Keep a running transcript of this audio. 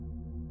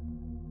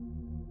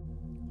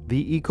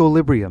the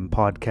Equilibrium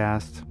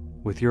podcast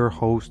with your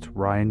host,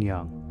 Ryan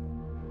Young.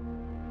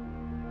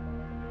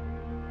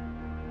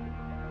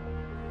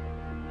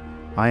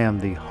 I am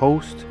the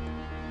host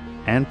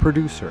and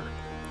producer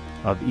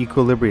of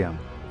Equilibrium,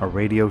 a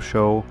radio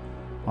show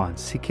on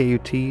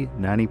CKUT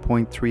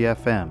 90.3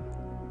 FM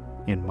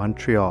in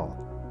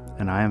Montreal,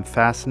 and I am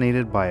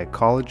fascinated by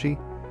ecology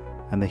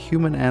and the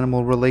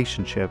human-animal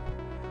relationship,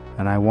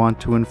 and I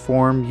want to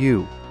inform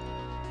you.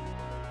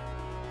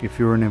 If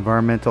you're an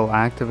environmental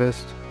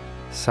activist,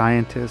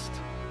 scientist,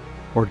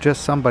 or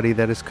just somebody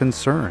that is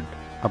concerned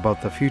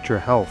about the future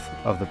health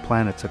of the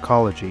planet's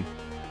ecology,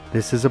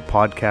 this is a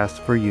podcast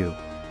for you.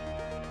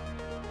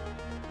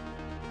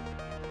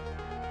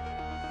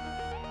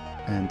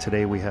 And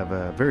today we have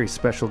a very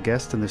special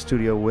guest in the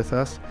studio with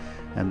us,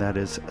 and that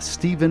is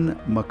Stephen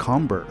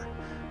McComber,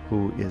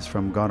 who is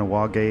from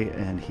Kahnawake,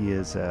 and he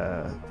is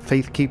a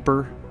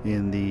faithkeeper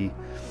in the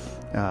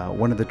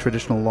one of the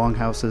traditional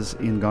longhouses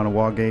in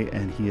Kahnawake,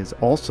 and he is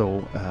also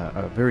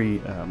a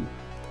very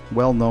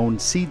well-known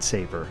seed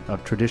saver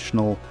of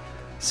traditional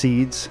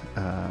seeds,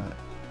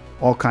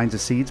 all kinds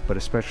of seeds, but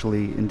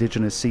especially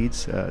indigenous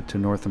seeds to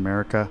North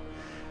America.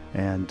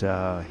 And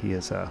he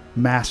is a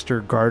master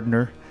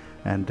gardener,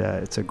 and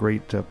it's a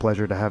great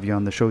pleasure to have you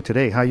on the show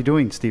today. How are you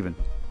doing, Stephen?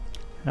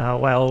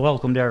 Well,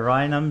 welcome there,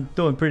 Ryan. I'm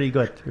doing pretty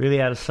good.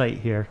 Really out of sight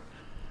here.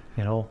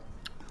 You know,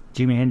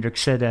 Jimi Hendrix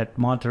said at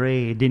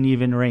Monterey it didn't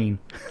even rain.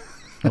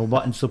 No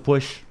buttons to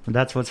push. And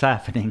that's what's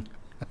happening.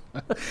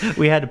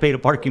 We had to pay the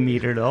parking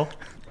meter, though.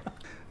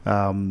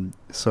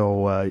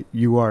 So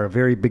you are a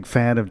very big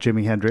fan of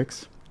Jimi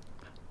Hendrix?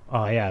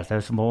 Oh, yeah.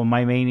 That's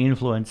my main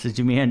influence is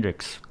Jimi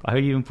Hendrix. I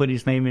even put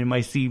his name in my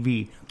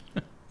CV.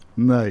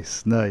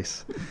 Nice.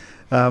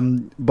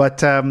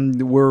 But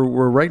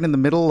we're right in the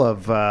middle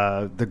of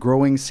the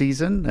growing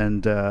season,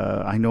 and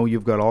I know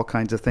you've got all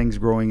kinds of things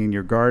growing in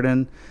your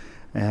garden.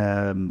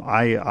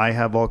 I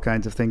have all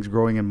kinds of things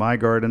growing in my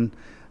garden.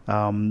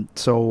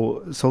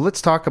 So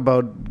let's talk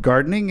about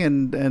gardening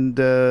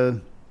and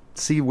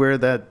see where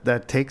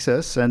that takes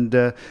us. And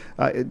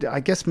I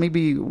guess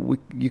maybe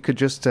you could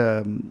just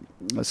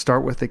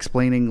start with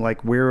explaining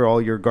like where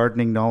all your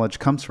gardening knowledge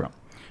comes from.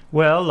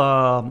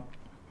 Well,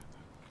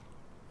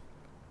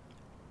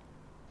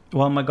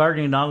 my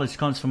gardening knowledge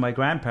comes from my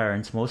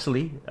grandparents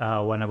mostly.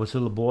 When I was a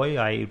little boy,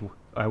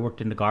 I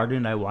worked in the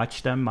garden. I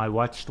watched them. I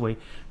watched the way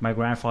my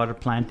grandfather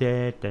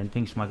planted and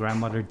things my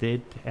grandmother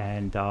did.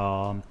 And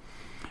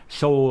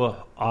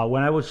so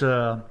when I was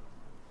a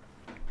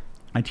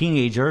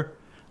teenager,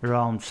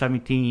 around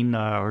 17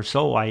 or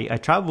so, I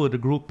traveled with a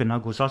group in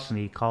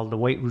Haudenosaunee called the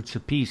White Roots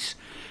of Peace.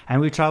 And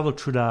we traveled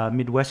through the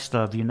Midwest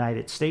of the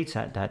United States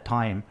at that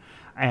time.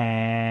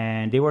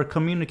 And they were a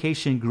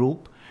communication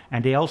group.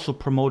 And they also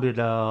promoted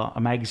a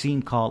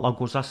magazine called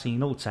Haudenosaunee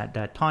Notes at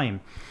that time.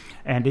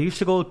 And they used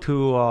to go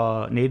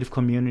to Native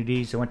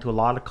communities. They went to a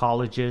lot of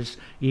colleges.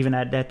 Even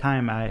at that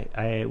time,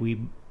 I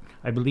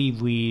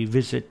believe we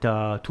visit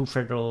 2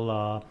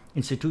 federal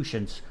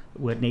institutions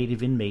with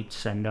Native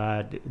inmates and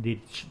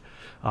did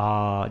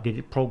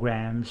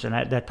programs. And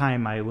at that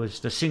time, I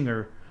was the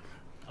singer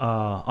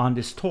on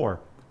this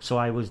tour. So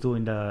I was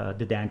doing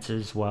the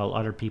dances while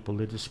other people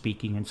did the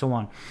speaking and so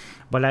on.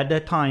 But at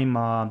that time,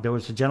 there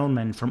was a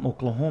gentleman from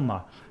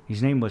Oklahoma.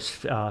 His name was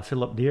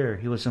Philip Deere.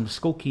 He was a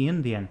Muskogee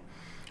Indian.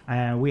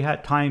 And we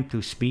had time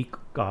to speak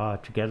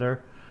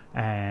together.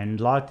 And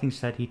a lot of things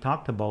that he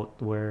talked about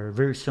were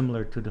very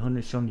similar to the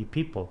Haudenosaunee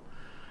people.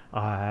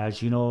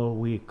 As you know,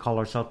 we call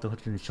ourselves the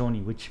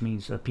Haudenosaunee, which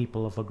means a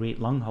people of a great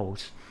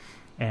longhouse.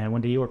 And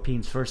when the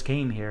Europeans first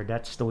came here,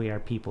 that's the way our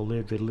people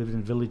lived. They lived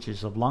in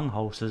villages of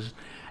longhouses,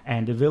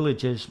 and the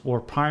villages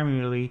were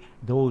primarily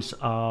those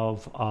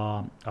of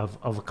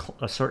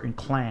a certain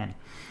clan.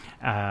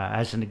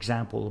 As an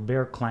example, a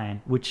bear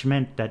clan, which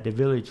meant that the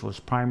village was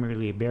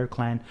primarily a bear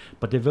clan,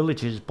 but the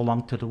villages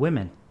belonged to the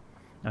women.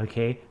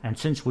 Okay, and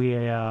since we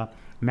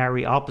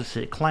marry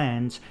opposite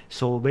clans,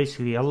 so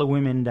basically all the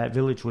women in that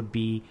village would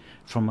be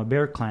from a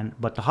bear clan,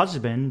 but the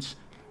husbands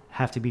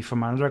have to be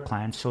from another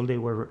clan, so they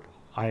were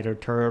either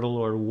turtle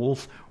or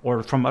wolf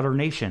or from other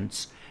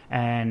nations.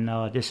 And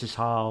this is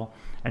how,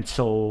 and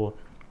so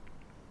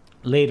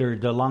later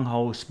the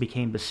longhouse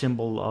became the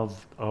symbol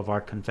of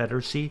our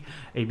confederacy.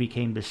 It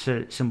became the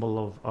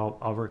symbol of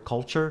our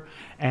culture,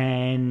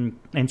 and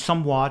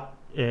somewhat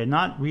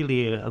not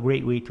really a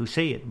great way to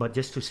say it, but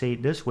just to say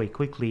it this way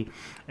quickly,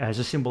 as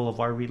a symbol of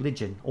our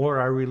religion or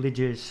our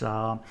religious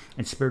and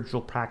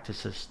spiritual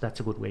practices. That's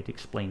a good way to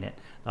explain it,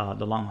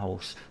 the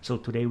Longhouse. So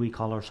today we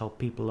call ourselves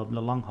people of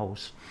the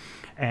Longhouse.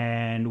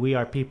 And we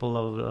are people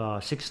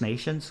of 6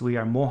 nations. We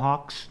are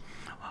Mohawks,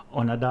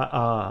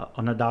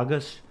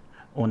 Onondagas,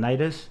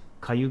 Oneidas,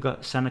 Cayuga,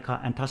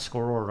 Seneca, and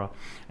Tuscarora.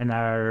 And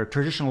our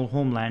traditional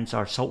homelands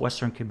are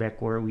southwestern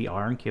Quebec, where we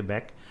are in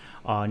Quebec,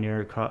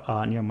 near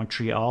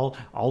Montreal,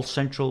 all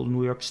central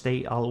New York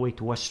State, all the way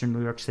to western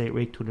New York State,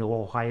 right to the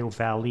Ohio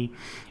Valley,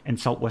 and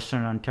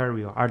southwestern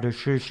Ontario are the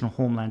traditional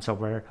homelands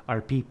of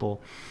our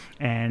people.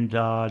 And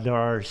there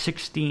are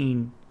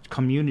 16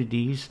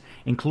 communities,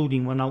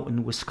 including one out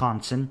in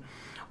Wisconsin,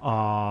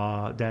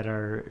 that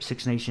are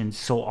Six Nations.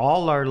 So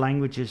all our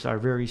languages are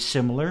very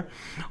similar.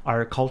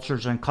 Our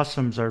cultures and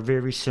customs are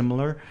very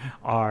similar.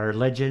 Our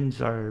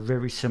legends are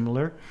very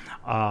similar.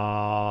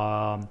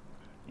 And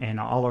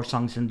all our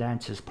songs and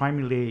dances,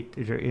 primarily,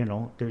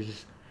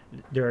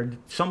 there are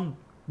some,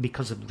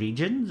 because of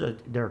regions,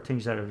 there are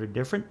things that are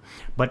different,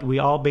 but we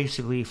all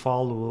basically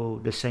follow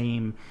the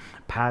same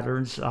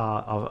patterns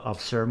of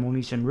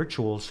ceremonies and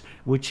rituals,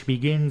 which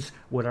begins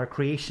with our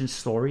creation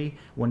story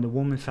when the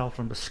woman fell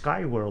from the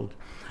sky world.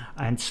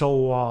 And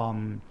so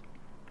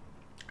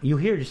you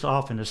hear this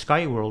often, the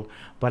sky world,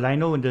 but I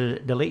know in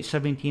the late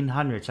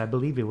 1700s, I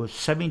believe it was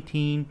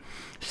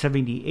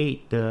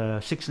 1778, the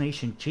Six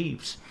Nation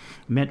chiefs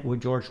met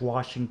with George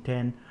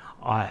Washington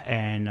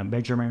and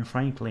Benjamin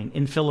Franklin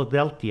in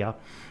Philadelphia,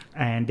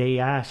 and they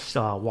asked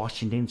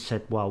Washington,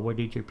 said, well, where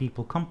did your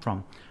people come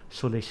from?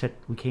 So they said,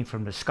 we came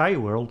from the sky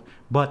world,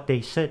 but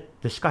they said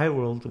the sky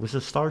world was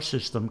a star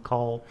system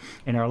called,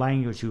 in our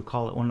language, you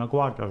call it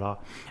Onaguadara,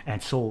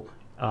 and so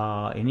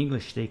in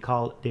English they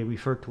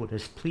refer to it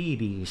as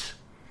Pleiades.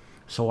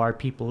 So our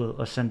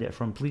people ascended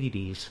from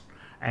Pleiades,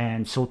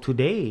 and so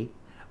today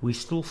we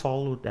still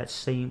follow that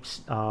same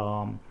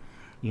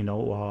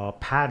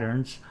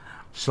patterns.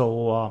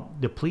 So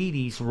the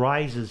Pleiades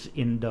rises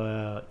in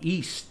the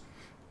east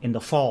in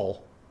the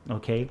fall,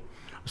 okay?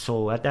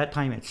 So at that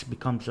time it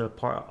becomes the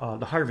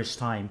harvest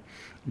time.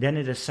 Then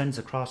it ascends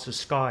across the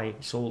sky.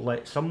 So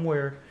like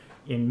somewhere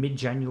in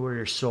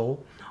mid-January or so,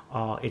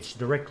 it's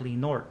directly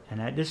north.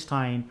 And at this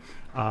time,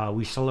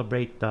 we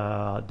celebrate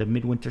the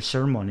midwinter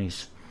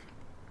ceremonies.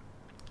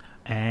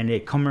 And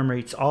it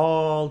commemorates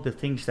all the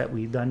things that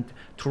we've done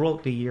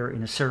throughout the year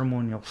in a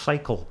ceremonial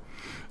cycle.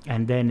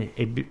 And then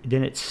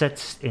it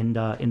sets in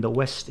the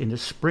west in the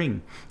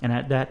spring, and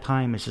at that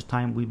time is the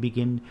time we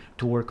begin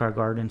to work our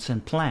gardens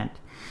and plant.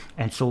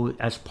 And so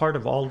as part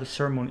of all the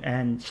ceremony,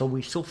 and so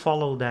we still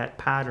follow that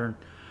pattern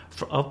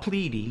of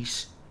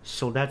Pleiades.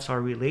 So that's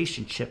our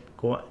relationship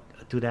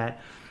to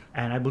that.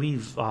 And I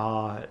believe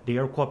the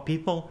Iroquois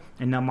people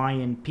and the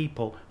Mayan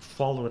people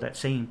follow that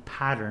same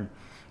pattern,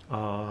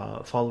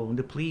 following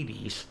the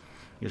Pleiades,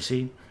 you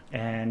see.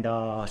 And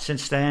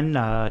since then,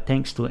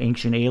 thanks to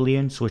Ancient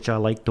Aliens, which I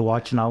like to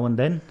watch now and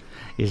then,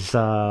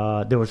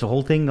 there was a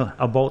whole thing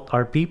about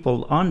our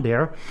people on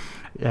there.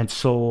 And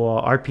so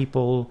our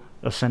people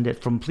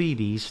ascended from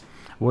Pleiades,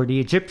 where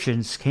the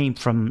Egyptians came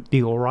from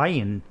the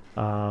Orion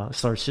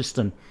star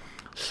system.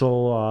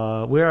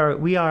 So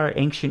we are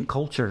ancient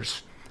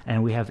cultures,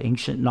 and we have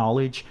ancient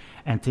knowledge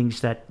and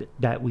things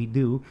that we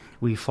do.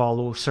 We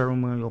follow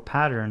ceremonial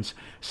patterns.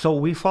 So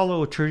we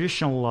follow a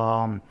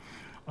traditional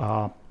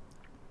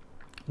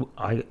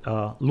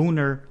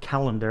lunar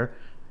calendar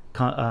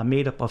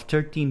made up of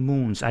 13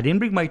 moons. I didn't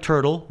bring my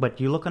turtle, but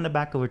you look on the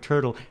back of a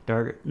turtle, there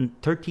are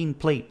 13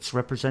 plates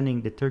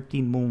representing the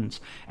 13 moons.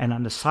 And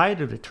on the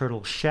side of the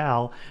turtle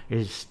shell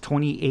is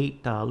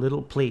 28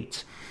 little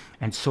plates.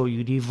 And so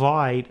you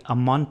divide a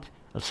month.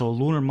 So a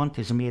lunar month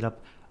is made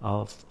up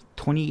of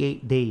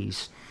 28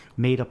 days,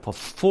 made up of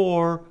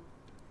 4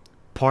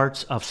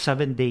 parts of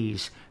 7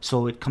 days.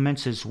 So it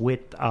commences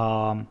with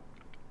a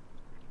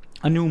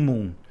new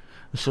moon.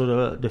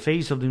 So the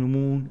phase of the new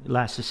moon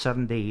lasts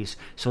 7 days.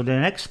 So the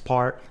next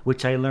part,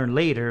 which I learned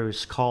later,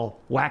 is called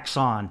wax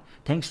on.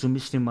 Thanks to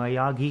Mr.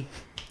 Miyagi.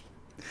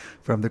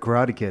 From the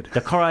Karate Kid.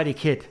 The Karate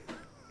Kid.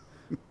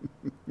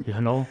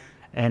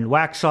 And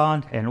wax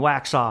on and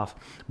wax off.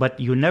 But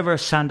you never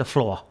sand the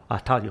floor, I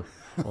tell you.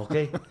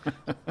 Okay?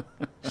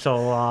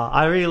 So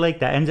I really like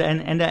that.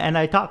 And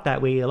I talk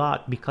that way a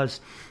lot because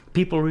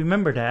people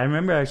remember that. I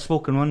remember I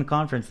spoke in one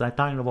conference and I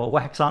talking about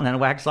wax on and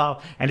wax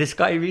off, and this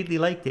guy really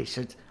liked it. He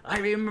said, I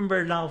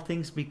remember now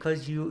things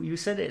because you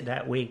said it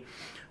that way.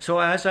 So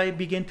as I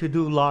begin to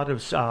do a lot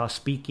of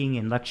speaking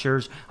and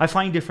lectures, I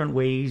find different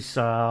ways,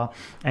 and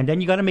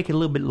then you got to make it a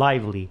little bit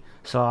lively.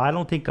 So I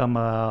don't think I'm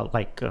a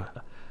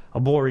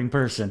boring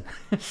person.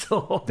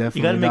 So Definitely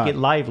you got to make not. it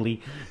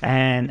lively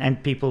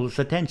and people's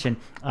attention.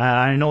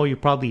 I know you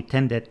probably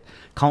attended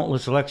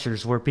countless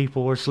lectures where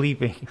people were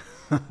sleeping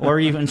or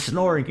even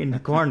snoring in the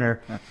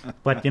corner.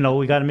 But,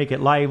 we got to make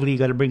it lively. You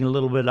got to bring a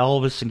little bit of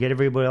Elvis and get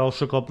everybody else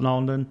shook up now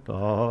and then.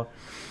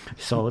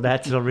 So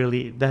that's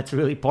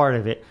really part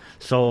of it.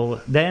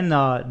 So then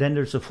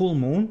there's a full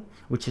moon,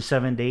 which is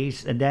 7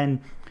 days. And then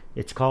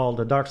it's called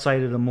the dark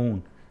side of the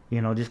moon.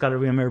 Just got to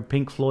remember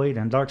Pink Floyd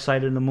and Dark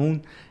Side of the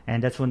Moon,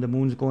 and that's when the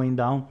moon's going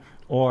down,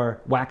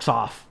 or wax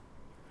off.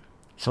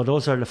 So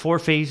those are the 4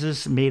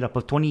 phases made up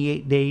of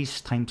 28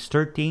 days times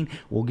 13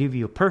 will give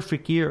you a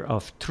perfect year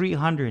of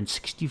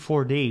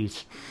 364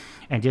 days.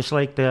 And just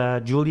like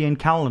the Julian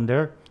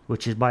calendar,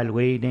 which is, by the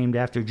way, named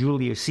after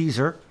Julius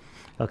Caesar,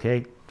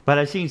 okay? But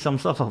I've seen some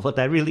stuff about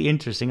that, really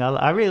interesting.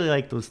 I really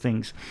like those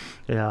things.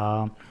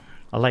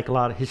 I like a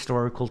lot of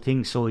historical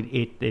things, so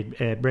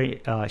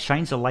it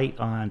shines a light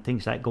on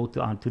things that go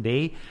on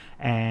today,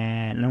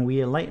 and then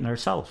we enlighten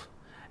ourselves.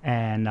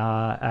 And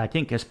I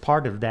think as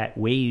part of that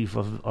wave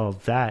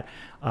of that,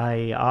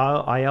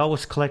 I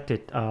always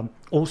collected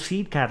old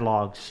seed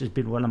catalogs. It's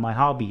been one of my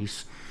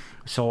hobbies.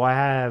 So I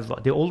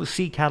have the oldest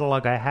seed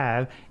catalog I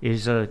have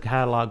is a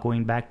catalog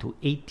going back to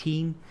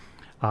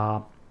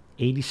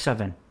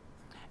 1887,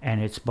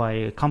 and it's by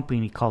a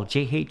company called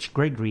J.H.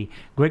 Gregory.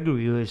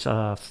 Gregory was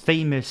a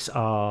famous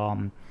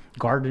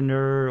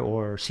gardener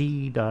or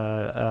seed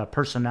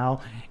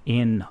personnel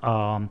in.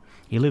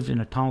 He lived in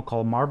a town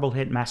called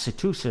Marblehead,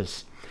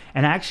 Massachusetts,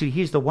 and actually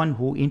he's the one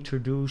who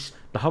introduced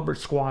the Hubbard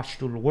squash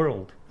to the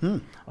world.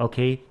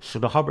 Okay, so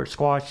the Hubbard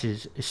squash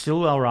is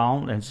still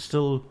around and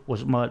still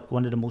was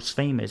one of the most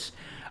famous.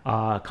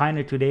 Kind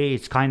of today,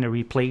 it's kind of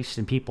replaced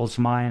in people's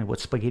mind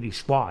with spaghetti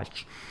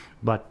squash,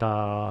 but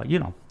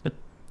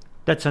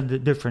that's a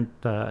different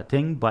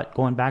thing. But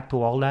going back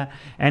to all that,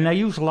 and I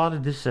use a lot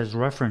of this as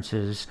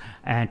references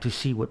and to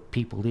see what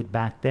people did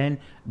back then,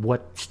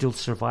 what still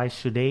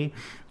survives today,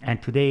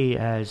 and today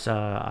as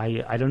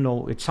I don't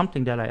know, it's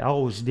something that I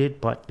always did,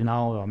 but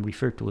now I'm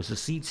referred to as a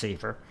seed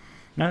saver.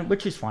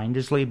 Which is fine.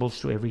 There's labels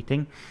to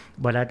everything,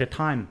 but at the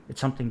time, it's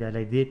something that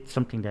I did,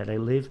 something that I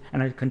live,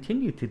 and I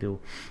continue to do,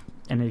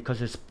 and because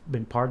it's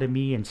been part of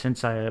me. And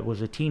since I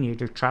was a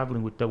teenager,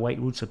 traveling with the White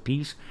Roots of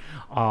Peace,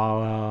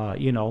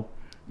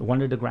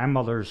 one of the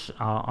grandmothers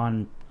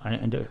in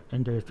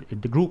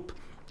the group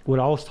would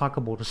always talk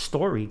about a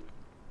story,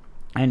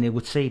 and it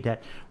would say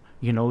that,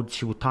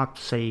 she would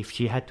say if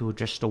she had to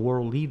address the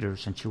world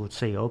leaders, and she would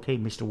say, "Okay,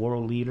 Mr.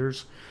 World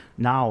Leaders,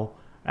 now."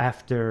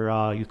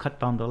 After you cut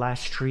down the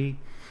last tree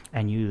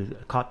and you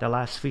caught the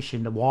last fish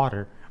in the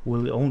water,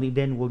 only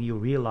then will you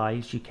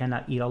realize you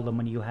cannot eat all the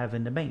money you have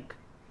in the bank.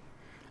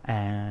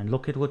 And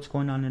look at what's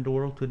going on in the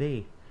world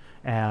today.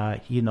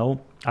 I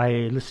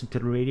listen to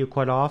the radio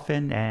quite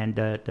often, and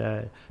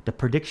the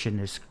prediction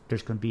is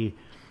there's going to be,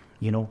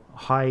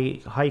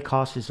 high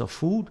costs of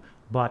food,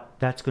 but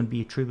that's going to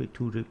be attributed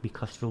to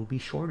because there will be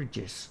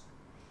shortages.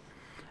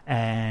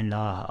 And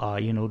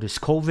this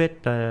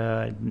COVID,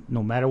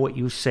 no matter what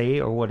you say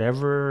or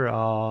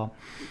whatever,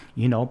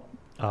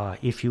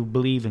 if you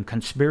believe in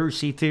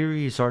conspiracy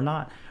theories or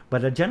not.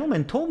 But a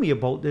gentleman told me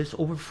about this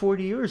over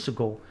 40 years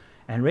ago,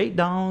 and right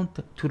down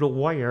to the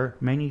wire,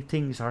 many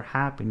things are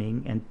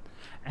happening,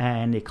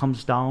 and it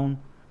comes down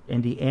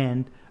in the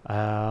end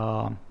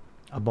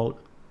about,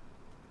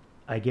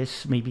 I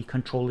guess, maybe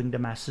controlling the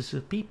masses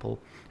of people.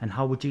 And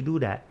how would you do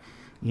that?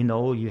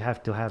 You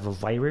have to have a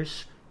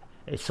virus.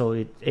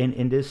 So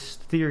in this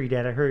theory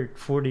that I heard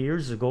 40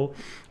 years ago,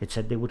 it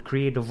said they would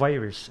create a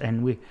virus,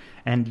 and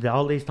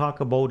all they talk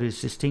about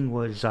is this thing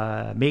was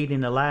made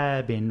in a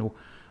lab in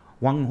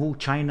Guangzhou,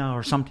 China,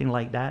 or something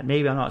like that.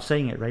 Maybe I'm not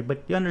saying it right,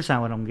 but you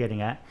understand what I'm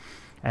getting at.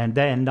 And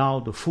then now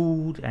the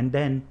food, and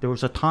then there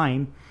was a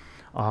time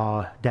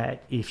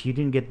that if you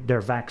didn't get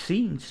their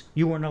vaccines,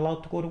 you weren't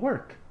allowed to go to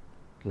work.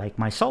 Like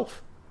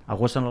myself, I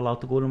wasn't allowed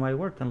to go to my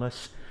work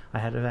unless I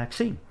had a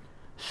vaccine.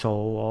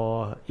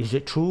 So is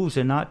it true? Is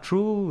it not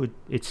true?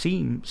 It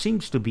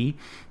seems to be,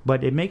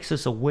 but it makes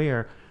us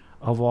aware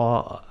of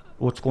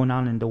what's going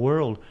on in the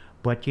world.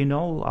 But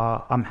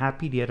I'm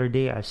happy. The other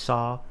day I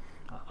saw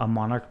a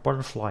monarch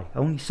butterfly. I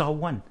only saw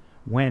one,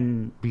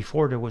 when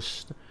before there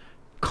was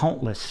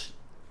countless.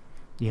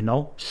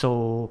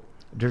 So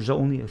there's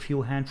only a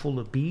few handful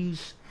of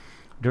bees.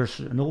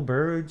 There's no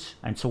birds,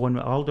 and so when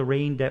all the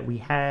rain that we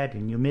had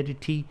and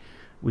humidity,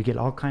 we get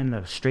all kind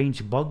of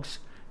strange bugs.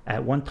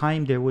 At one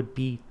time, there would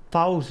be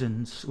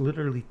thousands,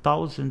 literally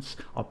thousands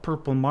of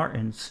purple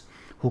martins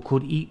who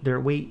could eat their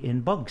weight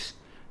in bugs.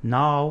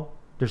 Now,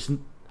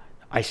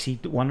 I see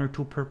one or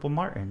two purple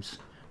martins.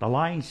 The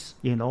lines,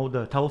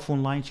 the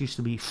telephone lines used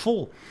to be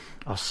full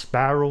of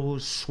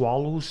sparrows,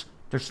 swallows.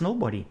 There's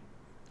nobody.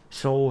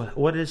 So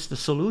what is the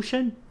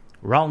solution?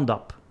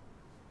 Roundup.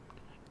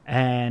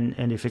 And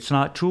if it's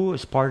not true,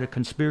 it's part of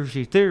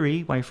conspiracy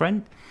theory, my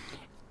friend.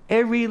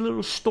 Every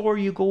little store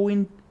you go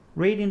in,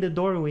 right in the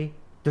doorway,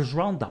 there's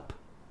Roundup.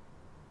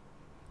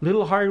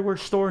 Little hardware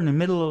store in the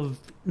middle of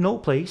no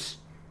place,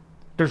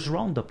 there's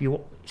Roundup.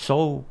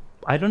 So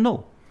I don't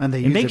know. And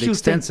they use it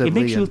extensively. It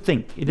makes you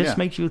think. It just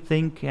makes you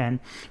think.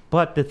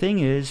 But the thing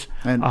is,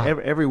 and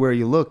everywhere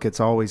you look,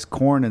 it's always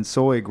corn and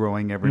soy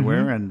growing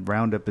everywhere, and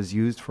Roundup is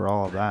used for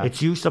all of that.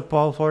 It's used up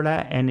all for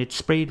that, and it's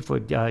sprayed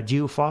for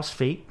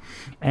geophosphate.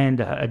 And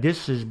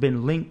this has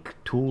been linked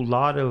to a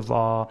lot of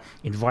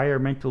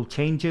environmental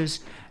changes.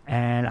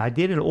 And I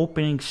did an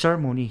opening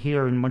ceremony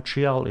here in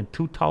Montreal in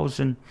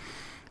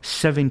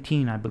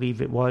 2017, I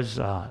believe it was,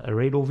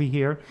 right over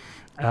here,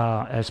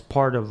 as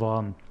part of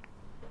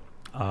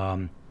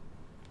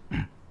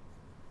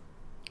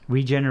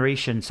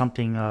regeneration,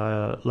 something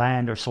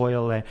land or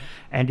soil,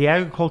 and the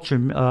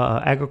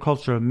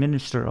agricultural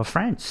minister of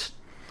France,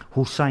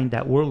 who signed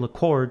that World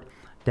Accord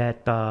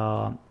that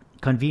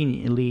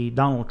conveniently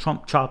Donald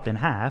Trump chopped in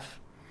half,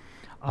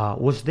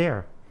 was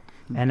there.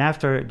 And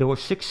after, there were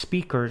 6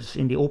 speakers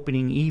in the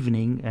opening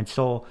evening, and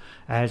so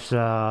as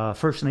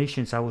First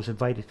Nations, I was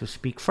invited to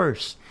speak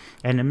first,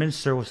 and the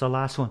minister was the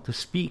last one to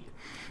speak.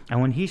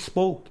 And when he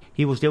spoke,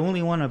 he was the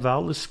only one of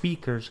all the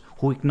speakers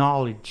who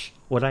acknowledged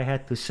what I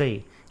had to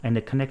say and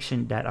the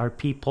connection that our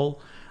people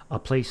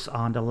place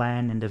on the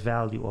land and the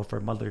value of our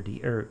mother,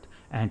 the earth,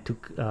 and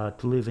to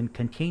live in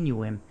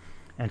continuum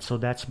And so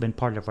that's been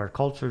part of our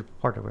culture,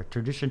 part of our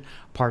tradition,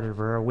 part of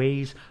our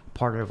ways,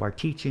 part of our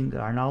teaching,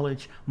 our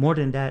knowledge. More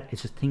than that,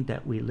 it's a thing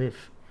that we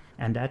live.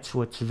 And that's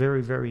what's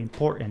very, very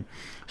important.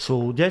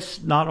 So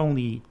just not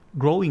only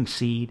growing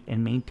seed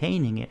and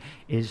maintaining it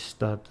is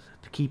the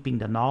keeping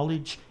the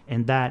knowledge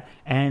and that,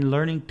 and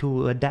learning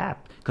to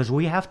adapt, because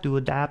we have to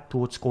adapt to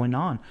what's going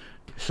on.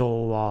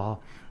 So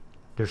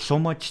there's so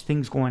much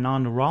things going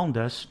on around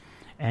us.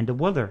 And the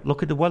weather,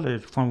 look at the weather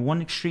from one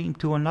extreme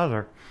to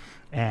another.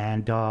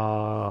 And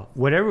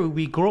whatever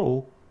we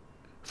grow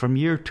from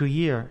year to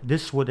year,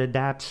 this is what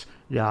adapts,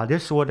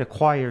 this is what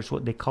acquires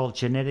what they call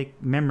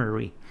genetic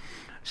memory.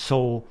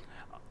 So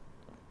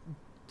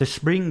the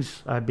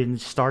springs have been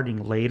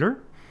starting later,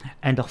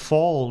 and the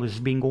fall has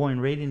been going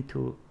right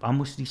into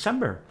almost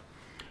December.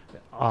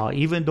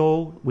 Even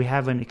though we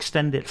have an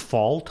extended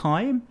fall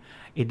time,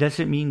 it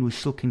doesn't mean we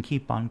still can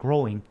keep on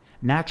growing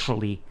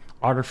naturally.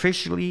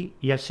 Artificially,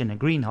 yes, in a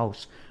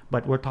greenhouse,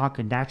 but we're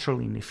talking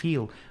naturally in the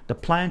field. The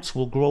plants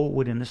will grow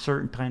within a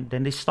certain time,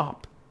 then they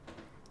stop.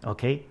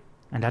 Okay?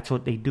 And that's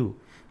what they do.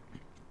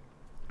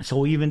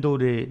 So even though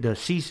the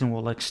season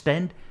will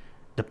extend,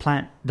 the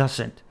plant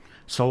doesn't.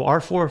 So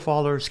our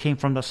forefathers came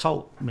from the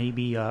south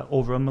maybe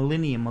over a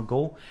millennium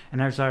ago,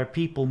 and as our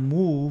people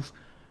move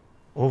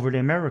over the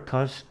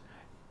Americas,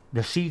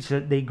 the seeds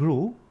that they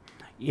grew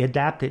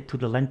adapted to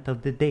the length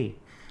of the day.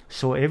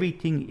 So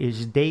everything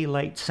is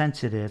daylight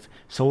sensitive.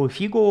 So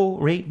if you go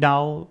right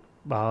now,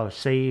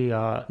 say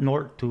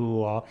north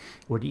to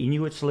where the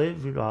Inuits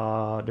live,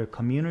 their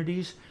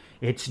communities,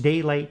 it's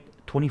daylight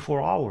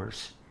 24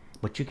 hours,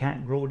 but you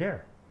can't grow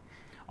there.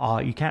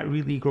 You can't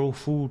really grow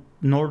food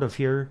north of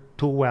here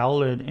too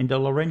well in the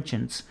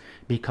Laurentians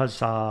because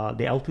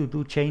the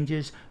altitude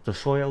changes, the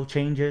soil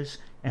changes,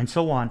 and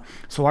so on.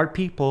 So our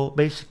people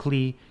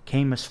basically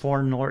came as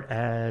far north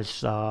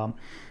as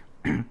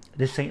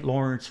the St.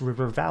 Lawrence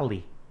River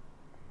Valley.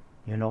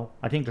 You know,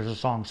 I think there's a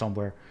song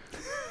somewhere.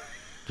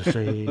 The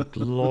St.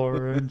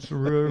 Lawrence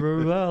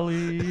River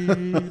Valley.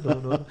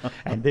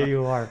 And there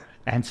you are.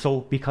 And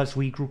so because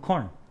we grew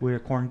corn, we're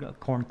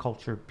corn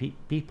culture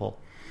people.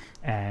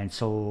 And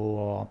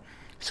so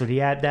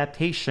the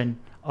adaptation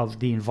of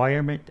the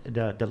environment,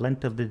 the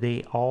length of the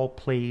day, all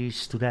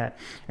plays to that.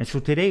 And so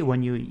today,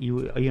 when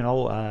you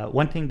know,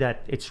 one thing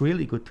that it's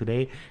really good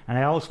today, and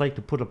I always like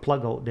to put a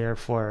plug out there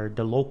for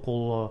the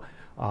local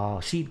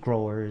seed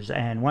growers,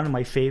 and one of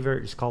my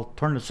favorite is called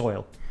Turn the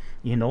Soil,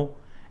 you know,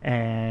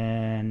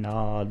 and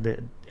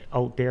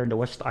out there in the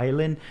West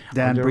Island,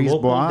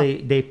 local,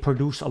 they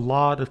produce a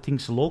lot of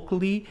things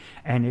locally,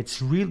 and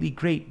it's really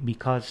great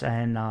because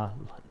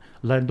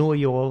La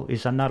Noyo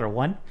is another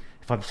one,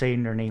 if I'm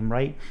saying their name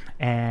right,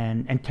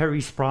 and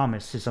Terry's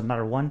Promise is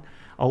another one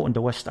out in the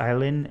West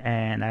Island,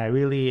 and I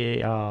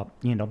really, I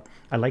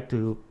like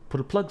to put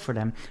a plug for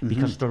them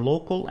because they're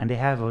local and they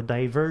have a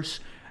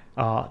diverse,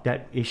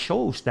 that it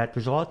shows that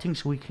there's a lot of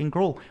things we can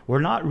grow.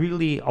 We're not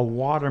really a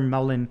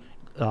watermelon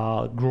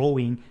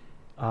growing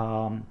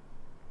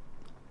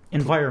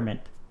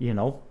environment, you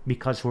know,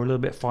 because we're a little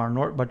bit far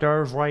north, but there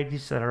are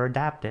varieties that are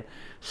adapted.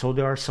 So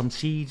there are some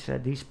seeds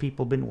that these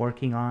people have been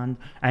working on,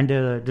 and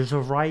there's a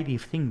variety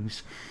of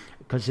things.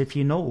 Because if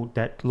you know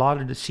that a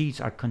lot of the seeds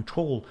are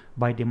controlled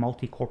by the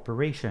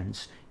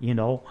multi-corporations, you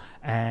know,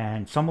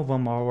 and some of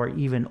them are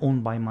even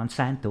owned by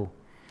Monsanto.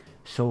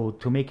 So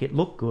to make it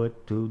look good,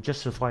 to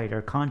justify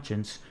their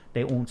conscience,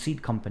 they own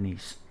seed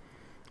companies.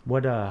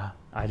 What I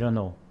don't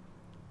know,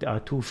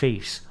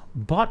 two-face.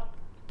 But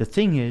the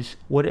thing is,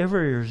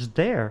 whatever is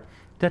there,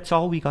 that's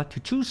all we got to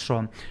choose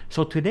from.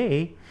 So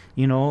today,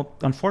 you know,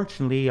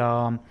 unfortunately,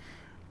 some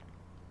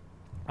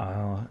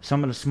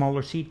of the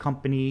smaller seed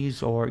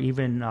companies or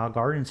even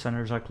garden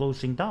centers are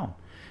closing down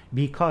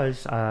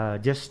because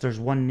just there's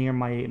one near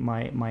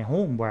my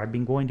home where I've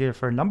been going there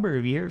for a number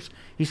of years.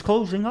 He's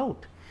closing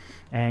out.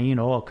 And, you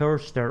know, of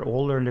course, they're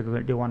older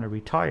and they want to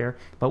retire.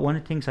 But one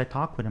of the things I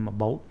talk with him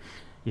about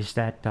is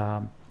that,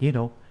 you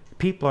know,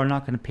 people are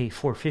not going to pay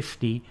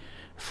 $4.50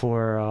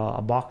 for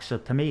a box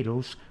of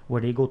tomatoes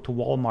where they go to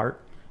Walmart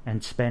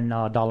and spend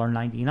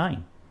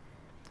 $1.99.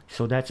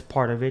 So that's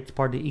part of it. It's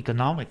part of the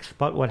economics.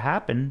 But what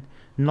happened,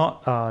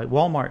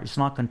 Walmart is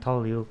not going to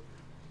tell you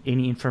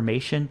any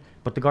information,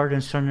 but the garden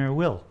center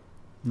will.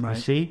 Right.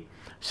 You see?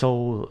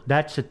 So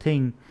that's the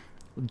thing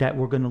that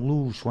we're going to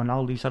lose when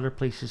all these other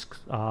places,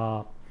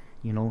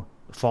 you know,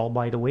 fall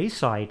by the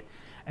wayside.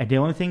 And the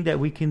only thing that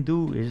we can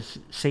do is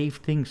save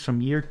things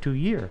from year to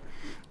year.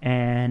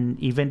 And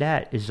even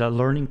that is a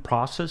learning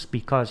process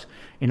because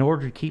in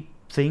order to keep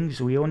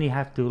things, we only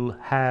have to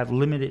have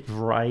limited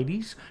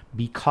varieties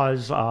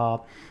because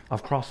of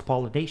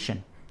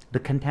cross-pollination, the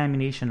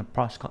contamination of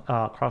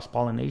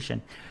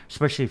cross-pollination,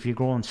 especially if you're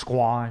growing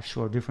squash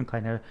or different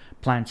kind of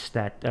plants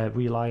that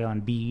rely on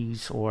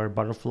bees or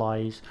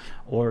butterflies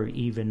or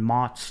even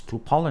moths to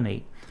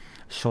pollinate.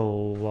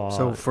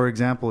 So for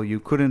example, you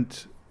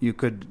could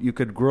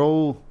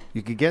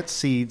get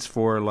seeds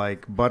for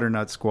like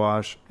butternut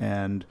squash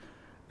and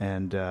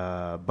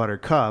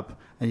buttercup,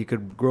 and you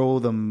could grow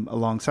them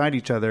alongside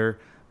each other,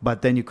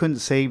 but then you couldn't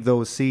save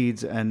those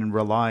seeds and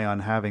rely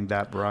on having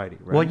that variety,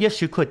 right? Well,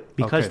 yes, you could,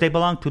 because Okay. they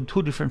belong to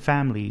two different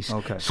families.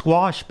 Okay.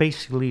 Squash,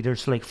 basically,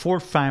 there's like 4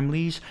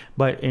 families,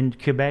 but in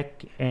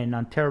Quebec and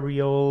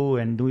Ontario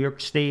and New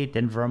York State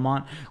and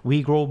Vermont,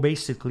 we grow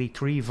basically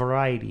 3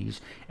 varieties,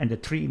 and the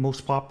 3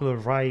 most popular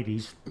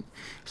varieties.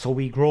 So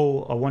we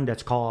grow one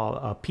that's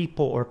called Peepo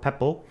or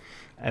Peppo,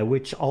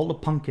 which all the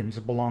pumpkins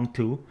belong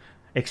to,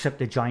 except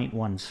the giant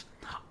ones.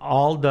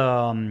 All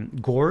the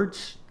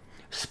gourds,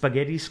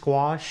 spaghetti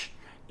squash,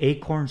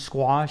 acorn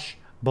squash,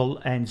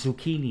 and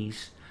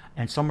zucchinis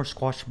and summer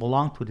squash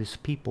belong to this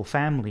Peepo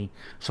family.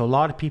 So a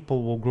lot of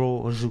people will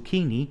grow a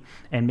zucchini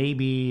and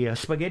maybe a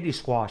spaghetti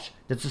squash.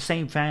 That's the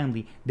same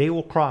family. They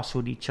will cross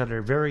with each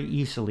other very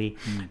easily.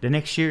 The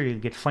next year you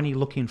get funny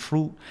looking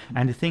fruit,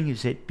 and the thing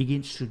is it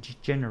begins to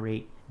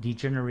degenerate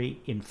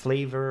in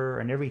flavor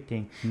and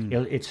everything.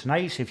 It's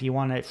nice if you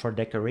want it for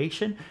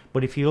decoration,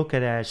 but if you look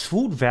at it as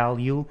food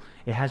value,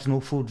 it has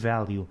no food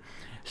value.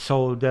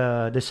 So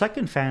the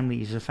second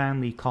family is a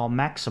family called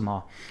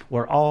Maxima,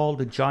 where all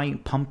the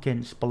giant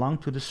pumpkins belong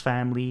to this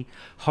family.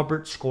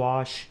 Hubbard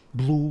squash,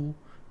 blue,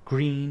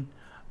 green,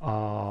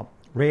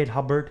 red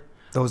Hubbard,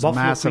 Those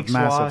Buffalo massive, Creek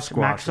massive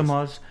squash, squashes.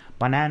 Maximas,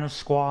 banana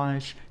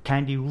squash,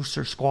 candy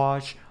rooster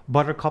squash,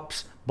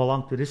 buttercups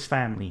belong to this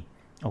family.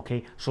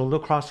 Okay, so they'll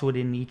cross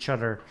within each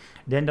other.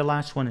 Then the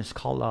last one is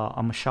called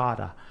a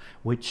machada,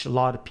 which a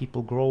lot of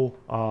people grow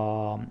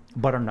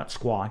butternut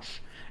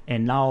squash.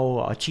 And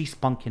now a cheese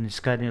pumpkin is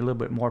getting a little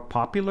bit more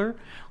popular,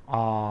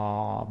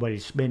 but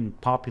it's been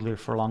popular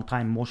for a long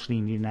time, mostly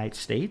in the United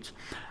States.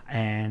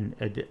 And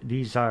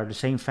these are the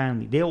same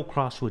family. They'll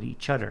cross with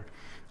each other,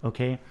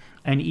 okay?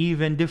 And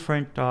even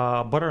different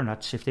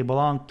butternuts, if they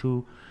belong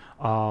to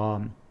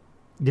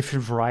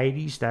different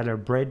varieties that are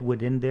bred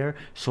within there.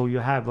 So you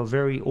have a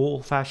very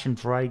old-fashioned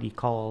variety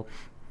called,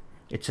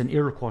 it's an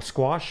Iroquois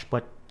squash,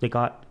 but they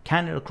got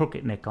Canada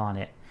crooked neck on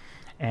it.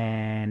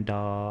 And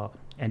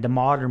the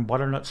modern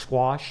butternut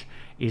squash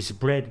is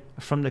bred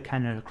from the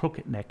Canada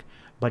crooked neck.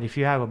 But if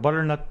you have a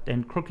butternut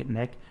and crooked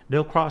neck,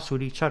 they'll cross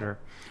with each other.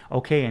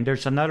 Okay, and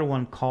there's another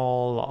one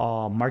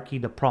called Marquis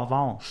de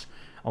Provence.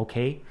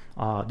 Okay,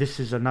 this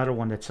is another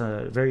one that's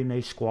a very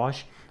nice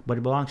squash, but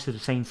it belongs to the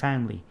same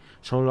family.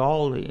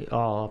 So they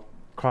all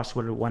cross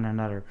with one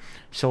another.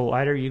 So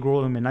either you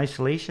grow them in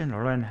isolation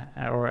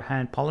or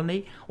hand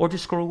pollinate, or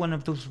just grow one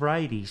of those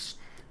varieties.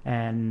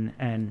 And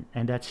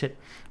that's it.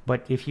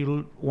 But if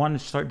you want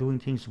to start doing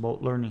things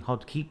about learning how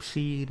to keep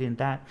seed and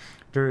that,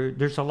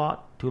 there's a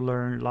lot to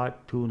learn, a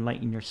lot to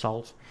enlighten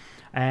yourself.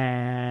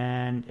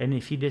 And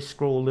if you just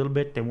grow a little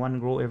bit and want to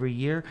grow every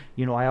year,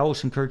 I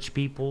always encourage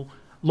people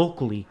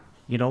locally,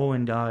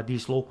 and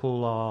these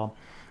local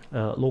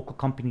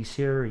companies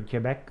here in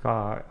Quebec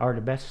are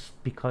the best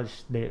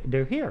because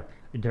they're here,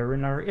 they're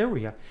in our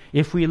area.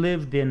 If we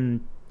lived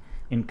in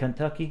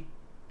Kentucky,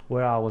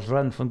 where I was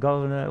running for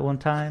governor at one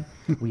time,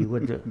 we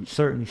would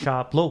certainly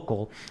shop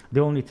local. The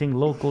only thing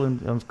local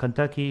in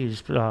Kentucky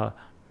is the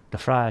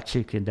fried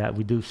chicken that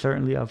we do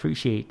certainly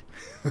appreciate.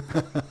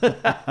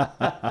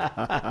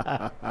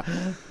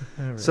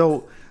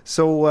 So,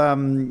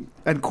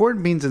 and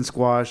corn, beans, and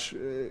squash,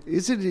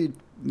 is it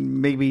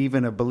maybe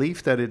even a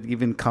belief that it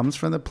even comes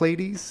from the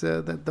Pleiades,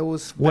 that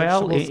those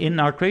Well, vegetables? in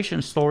our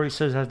creation story, it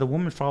says as the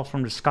woman fell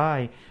from the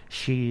sky,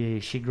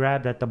 she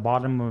grabbed at the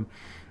bottom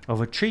of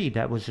a tree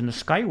that was in the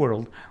sky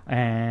world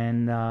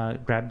and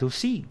grabbed those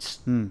seeds.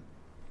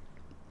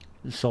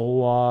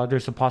 So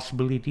there's a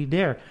possibility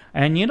there.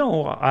 And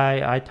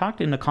I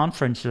talked in a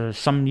conference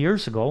some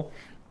years ago,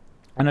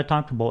 and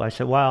I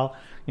said, well,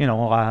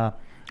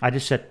 I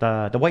just said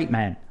the white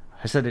man.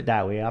 I said it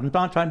that way. I'm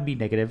not trying to be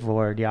negative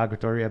or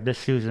derogatory. I'm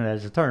just using it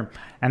as a term.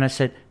 And I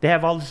said they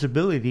have all this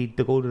ability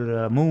to go to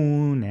the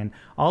moon and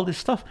all this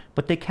stuff,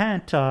 but they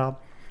can't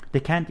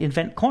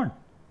invent corn.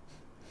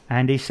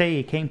 And they say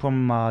it came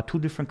from 2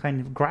 different kinds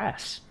of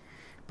grass,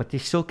 but they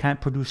still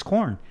can't produce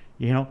corn.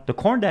 The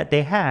corn that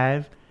they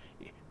have,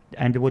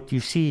 and what you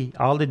see,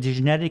 all the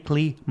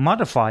genetically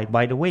modified,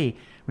 by the way.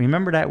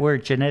 Remember that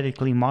word,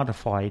 genetically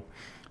modified.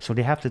 So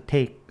they have to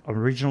take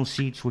original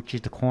seeds, which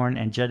is the corn,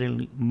 and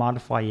genetically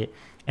modify it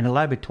in a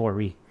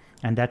laboratory.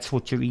 And that's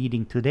what you're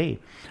eating today.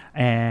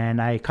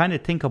 And I kind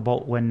of think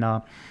about when,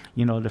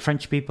 the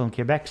French people in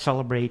Quebec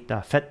celebrate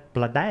Fête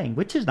Bladang,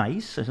 which is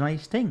nice. It's a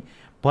nice thing.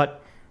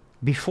 But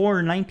before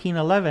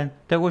 1911,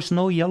 there was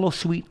no yellow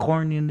sweet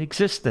corn in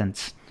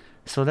existence.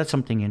 So that's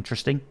something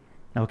interesting.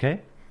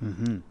 Okay?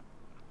 Mm-hmm.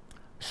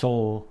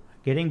 So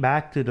getting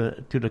back to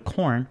the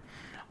corn,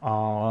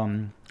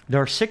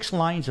 there are 6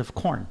 lines of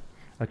corn.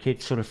 Okay,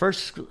 so the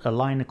first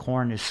line of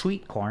corn is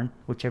sweet corn,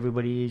 which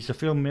everybody is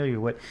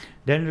familiar with.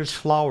 Then there's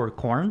flour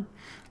corn.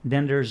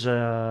 Then there's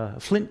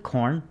flint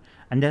corn.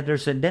 And then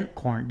there's a dent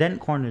corn.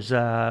 Dent corn is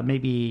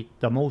maybe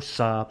the most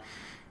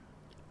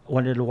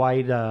one of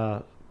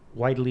the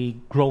widely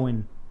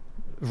growing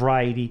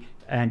variety,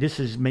 and this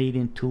is made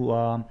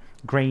into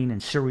grain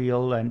and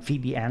cereal and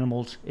feed the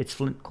animals. It's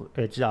the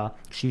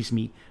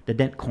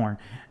dent corn.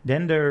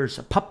 Then there's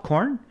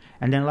popcorn,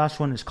 And then the last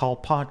one is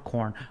called pod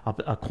corn,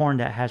 a corn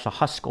that has a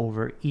husk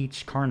over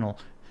each kernel.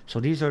 So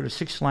these are the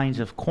 6 lines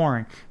of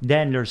corn.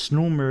 Then there's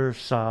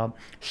numerous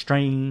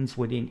strains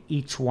within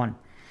each one.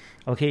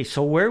 Okay,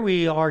 so where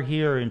we are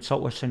here in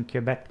southwestern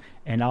Quebec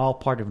and all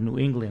part of New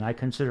England, I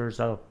consider it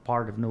a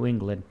part of New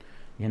England,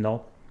 you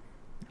know.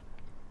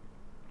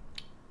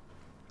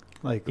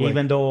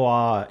 Even though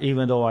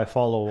I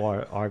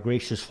follow our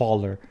gracious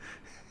father,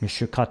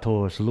 Mr.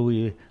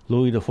 14,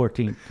 Louis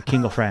XIV,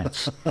 King of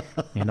France.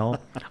 You know,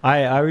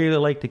 I really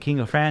like the King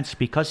of France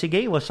because he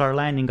gave us our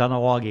land in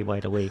Kahnawake, by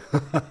the way.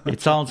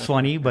 It sounds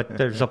funny, but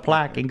there's a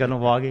plaque in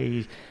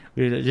Kahnawake.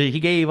 He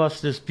gave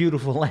us this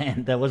beautiful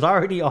land that was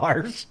already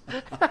ours.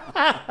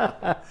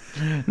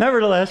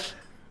 Nevertheless,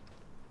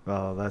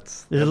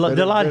 there's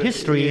a lot of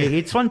history. Yeah.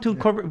 It's fun to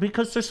cover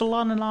because there's a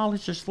lot of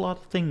knowledge, there's a lot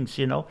of things,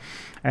 you know,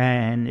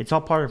 and it's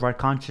all part of our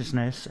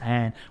consciousness.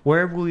 And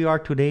wherever we are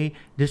today,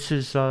 this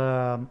is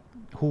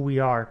who we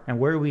are and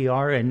where we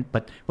are.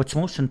 But what's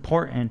most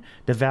important,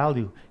 the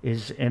value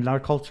is in our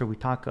culture. We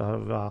talk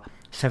of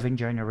 7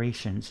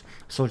 generations,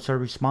 so it's our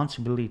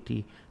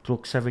responsibility to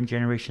look 7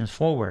 generations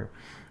forward,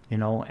 you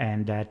know,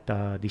 and that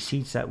the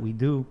seeds that we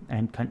do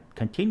and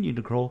continue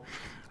to grow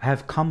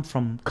have come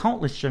from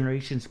countless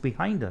generations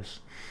behind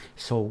us.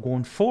 So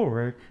going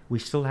forward, we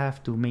still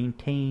have to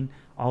maintain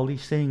all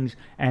these things.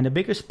 And the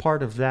biggest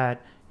part of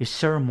that is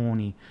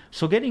ceremony.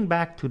 So getting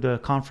back to the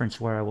conference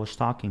where I was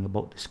talking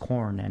about this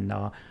corn, and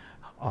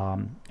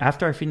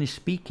after I finished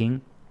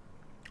speaking,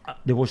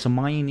 there was a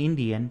Mayan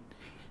Indian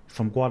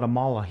from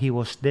Guatemala. He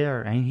was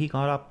there, and he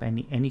got up and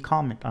he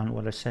commented on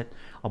what I said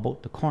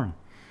about the corn.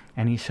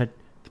 And he said,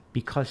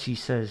 because he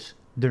says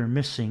they're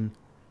missing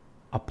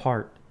a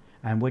part.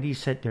 And what he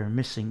said, they're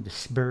missing the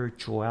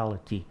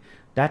spirituality.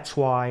 That's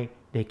why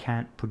they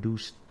can't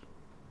produce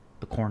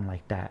the corn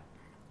like that,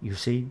 you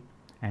see?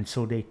 And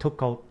so they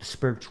took out the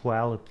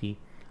spirituality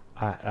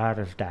out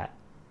of that,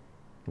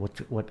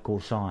 what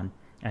goes on.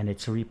 And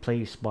it's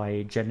replaced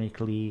by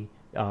genetically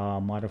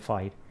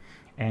modified.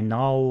 And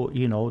now,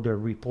 you know, there are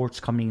reports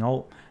coming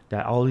out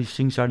that all these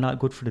things are not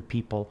good for the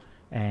people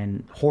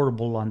and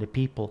horrible on the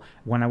people.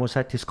 When I was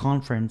at this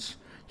conference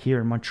here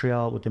in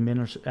Montreal with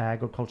the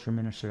agriculture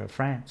minister of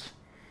France,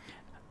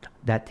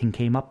 that thing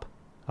came up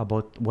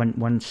about when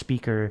one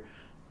speaker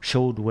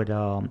showed with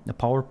a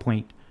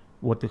PowerPoint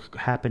what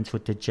happens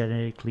with the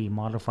genetically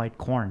modified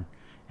corn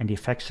and the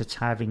effects it's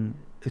having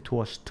to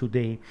us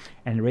today,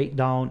 and right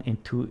down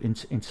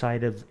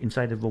inside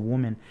of a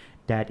woman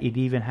that it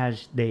even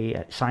has,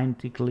 they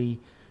scientifically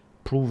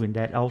proven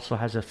that also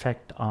has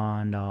effect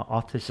on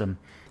autism.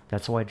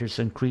 That's why there's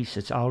increase.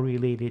 It's all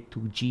related to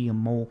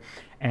GMO,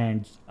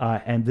 and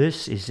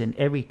this is in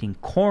everything.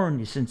 Corn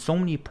is in so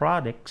many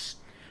products.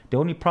 The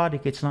only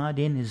product it's not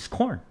in is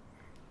corn,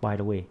 by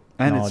the way.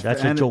 And no,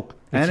 that's a joke.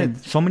 It's in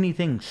so many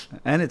things.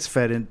 And it's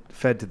fed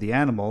to the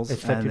animals.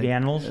 It's fed to the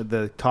animals.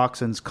 The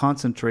toxins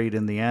concentrate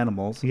in the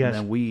animals, yes. And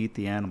then we eat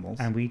the animals.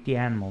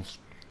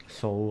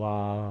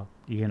 So,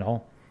 you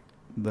know.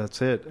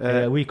 That's it.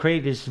 We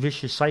create this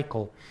vicious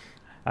cycle.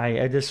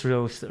 I just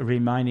was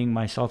reminding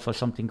myself of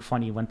something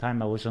funny. One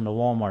time I was in the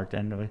Walmart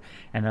and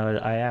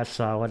I asked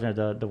one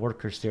of the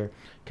workers there,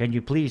 "Can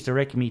you please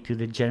direct me to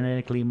the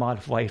genetically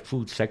modified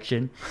food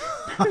section?"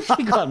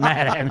 She got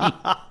mad at me.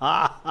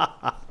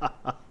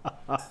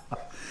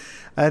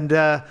 And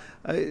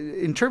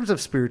in terms of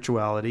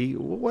spirituality,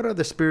 what are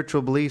the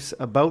spiritual beliefs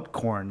about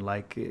corn?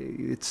 Like,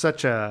 it's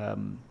such a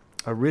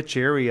rich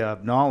area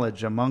of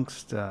knowledge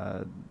amongst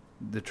the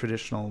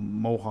traditional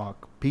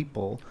Mohawk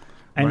people.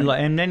 And, right.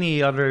 And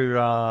many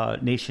other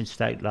nations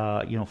that,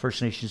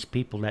 First Nations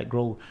people that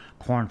grow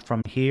corn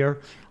from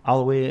here all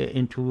the way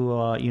into,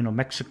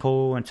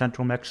 Mexico and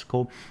central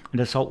Mexico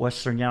and the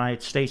southwestern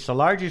United States. The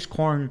largest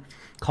corn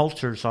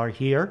cultures are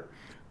here,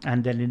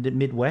 and then in the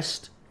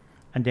Midwest,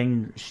 and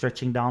then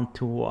stretching down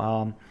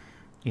to,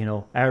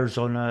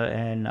 Arizona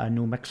and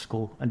New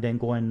Mexico, and then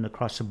going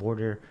across the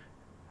border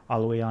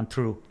all the way on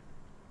through.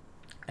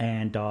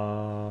 And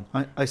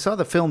I saw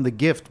the film The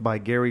Gift by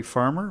Gary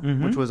Farmer,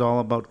 mm-hmm. which was all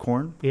about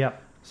corn. Yeah.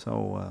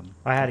 So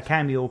I had a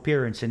cameo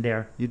appearance in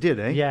there. You did,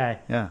 eh?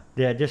 Yeah.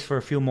 Yeah. Just for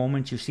a few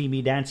moments, you see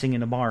me dancing in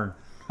the barn.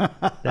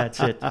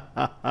 That's it.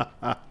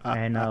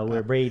 And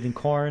we're braiding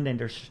corn,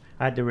 and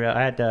I had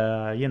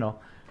the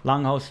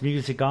Longhouse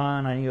music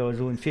on. I was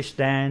doing fish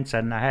dance,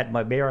 and I had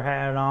my bear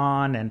hat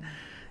on, and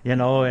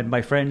and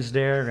my friends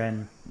there,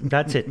 and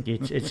that's it.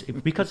 It's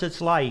because it's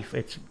life.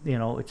 It's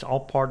it's all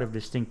part of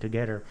this thing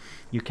together.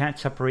 You can't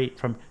separate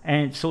from,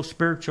 and so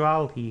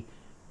spirituality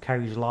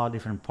carries a lot of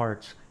different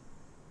parts.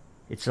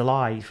 It's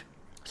alive,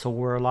 so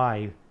we're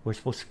alive. We're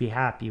supposed to be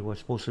happy. We're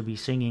supposed to be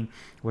singing.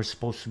 We're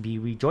supposed to be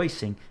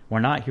rejoicing.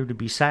 We're not here to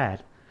be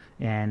sad,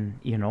 and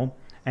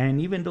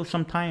And even though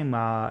sometimes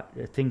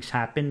things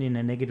happen in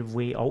a negative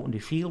way out in the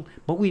field,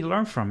 but we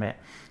learn from it.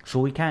 So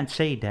we can't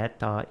say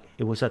that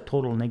it was a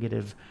total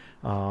negative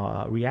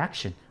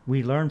reaction.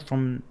 We learn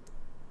from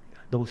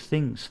those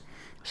things.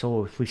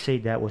 So if we say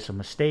that was a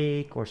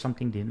mistake or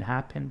something didn't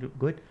happen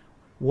good,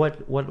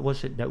 what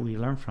was it that we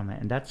learned from it?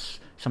 And that's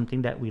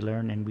something that we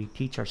learn and we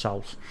teach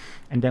ourselves.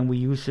 And then we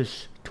use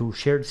this to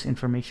share this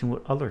information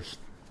with others.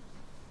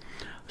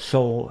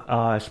 So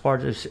as far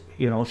as,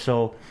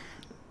 so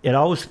it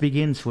always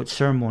begins with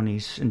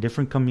ceremonies in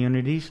different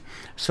communities.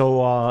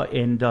 So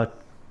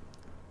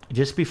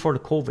just before the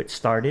COVID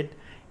started,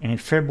 in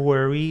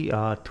February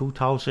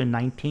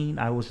 2019,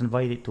 I was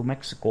invited to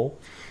Mexico.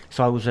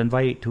 So I was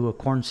invited to a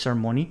corn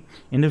ceremony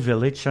in the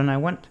village, and I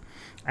went.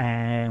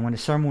 And when the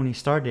ceremony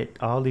started,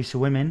 all these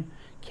women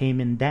came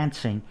in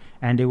dancing,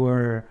 and they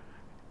were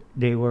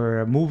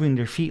moving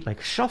their feet like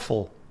a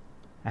shuffle.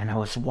 And I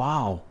was,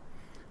 wow.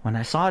 When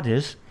I saw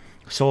this,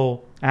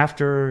 so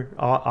after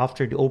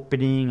the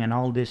opening and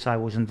all this, I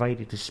was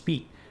invited to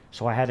speak.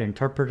 So I had an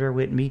interpreter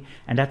with me,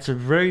 and that's the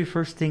very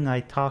first thing I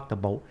talked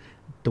about,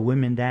 the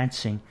women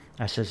dancing.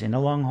 I says, in the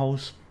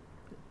Longhouse,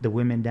 the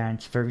women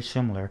dance very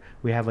similar.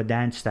 We have a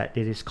dance that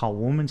it is called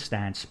women's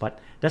dance, but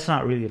that's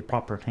not really the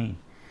proper name.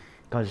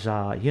 Because,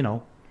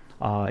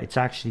 it's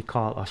actually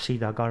called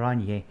asida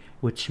garanye,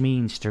 which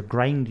means they're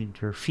grinding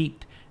their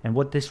feet. And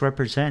what this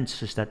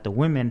represents is that the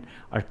women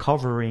are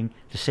covering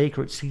the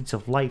sacred seeds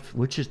of life,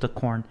 which is the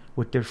corn,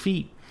 with their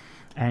feet.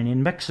 And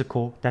in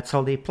Mexico, that's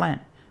how they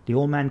plant. The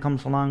old man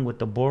comes along with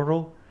the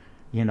burro,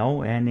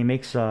 and he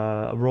makes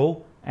a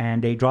row,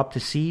 and they drop the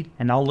seed,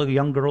 and all the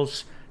young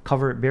girls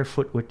cover it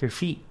barefoot with their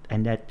feet.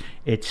 And that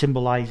it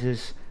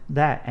symbolizes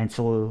that. And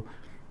so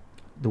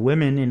the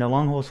women in the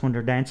Longhouse, when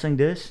they're dancing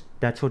this,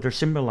 that's what they're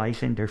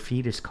symbolizing. Their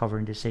feet is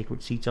covering the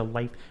sacred seeds of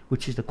life,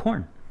 which is the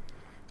corn.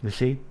 You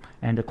see?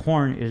 And the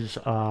corn is,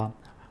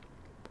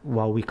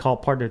 we call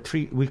part of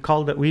three. We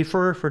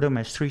refer to them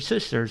as three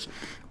sisters,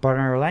 but in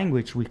our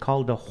language, we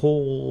call the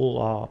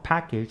whole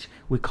package,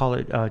 we call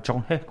it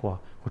Jonhekwa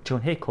or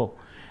Jonheko,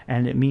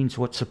 and it means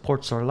what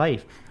supports our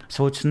life.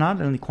 So it's not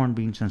only corn,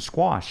 beans, and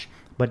squash,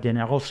 but then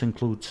it also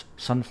includes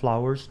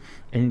sunflowers,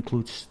 it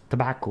includes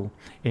tobacco,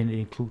 and it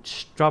includes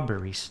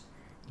strawberries.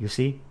 You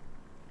see?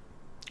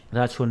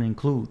 That's what it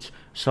includes.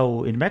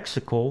 So in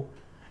Mexico,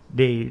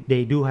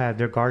 they do have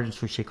their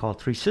gardens, which they call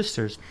Three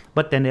Sisters,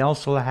 but then they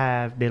also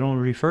they don't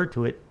refer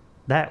to it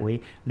that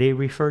way. They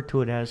refer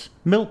to it as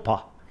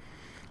milpa,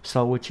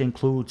 so which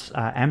includes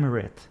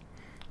amaranth,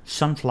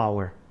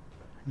 sunflower,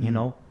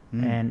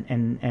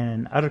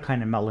 and other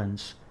kind of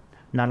melons,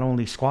 not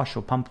only squash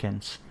or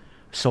pumpkins.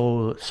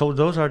 So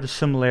those are the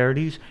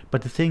similarities,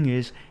 but the thing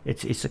is,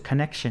 it's a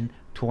connection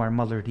to our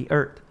mother, the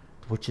earth,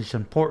 which is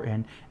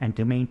important, and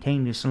to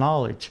maintain this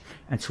knowledge.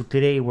 And so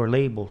today we're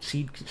labeled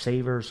seed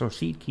savers or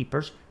seed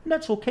keepers, and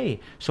that's okay,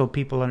 so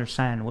people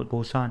understand what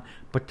goes on.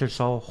 But there's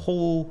a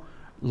whole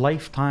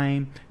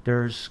lifetime,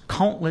 there's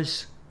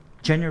countless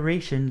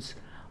generations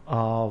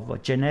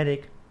of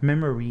genetic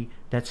memory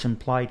that's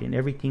implied in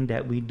everything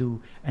that we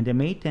do, and the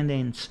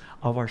maintenance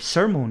of our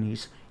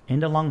ceremonies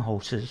in the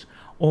longhouses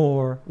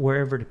or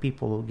wherever the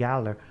people will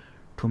gather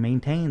to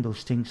maintain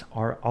those things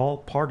are all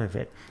part of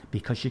it,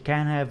 because you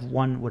can't have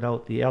one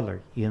without the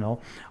other.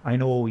 I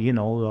know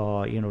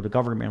the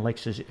government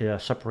likes to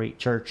separate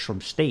church from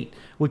state,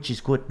 which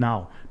is good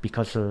now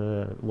because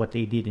of what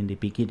they did in the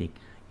beginning.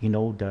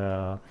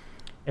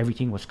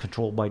 Everything was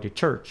controlled by the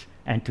church,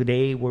 and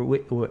today we're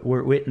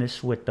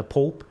witness with the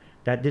Pope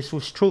that this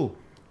was true.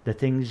 The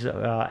things,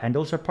 and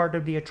those are part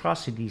of the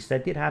atrocities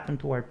that did happen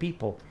to our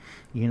people.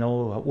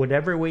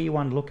 Whatever way you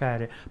want to look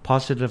at it,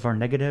 positive or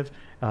negative,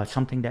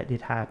 something that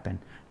did happen.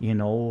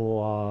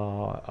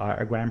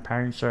 Our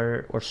grandparents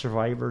are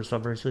survivors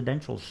of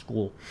residential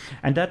school,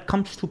 and that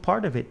comes to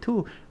part of it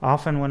too.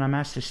 Often when I'm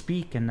asked to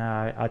speak and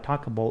I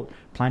talk about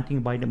planting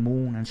by the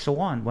moon and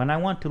so on, when I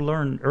want to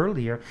learn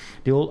earlier,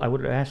 I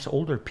would ask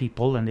older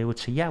people, and they would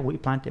say, "Yeah, we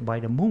planted by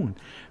the moon,"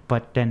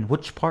 but then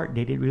which part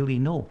they didn't really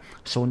know.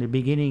 So in the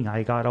beginning,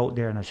 I got out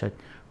there and I said,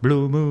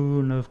 "Blue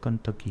moon of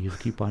Kentucky, you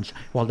keep on."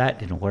 Well, that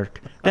didn't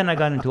work. Then I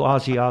got into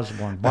Ozzy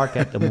Osbourne, "Bark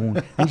at the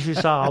Moon," and you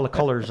saw all the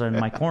colors, and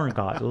my corn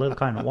got a little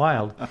kind of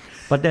wild.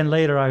 But then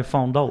later I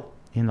found out,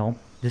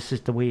 this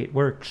is the way it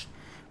works,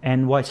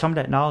 and why some of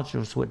that knowledge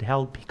was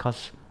withheld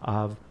because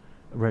of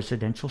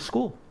residential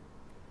school.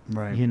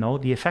 Right.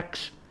 The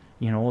effects.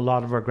 A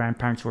lot of our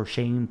grandparents were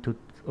ashamed to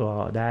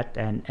that,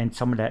 and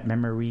some of that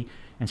memory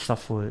and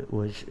stuff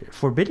was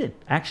forbidden.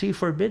 Actually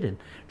forbidden.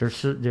 There's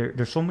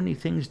so many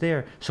things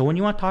there. So when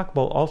you want to talk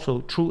about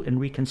also truth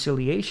and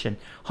reconciliation,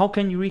 how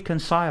can you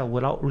reconcile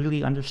without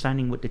really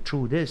understanding what the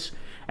truth is?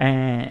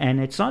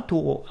 And it's not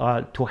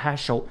to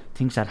hash out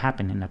things that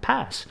happened in the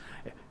past.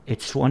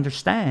 It's to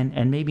understand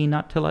and maybe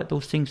not to let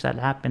those things that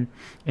happen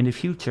in the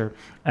future.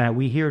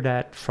 We hear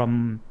that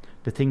from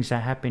the things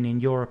that happened in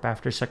Europe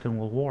after Second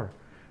World War.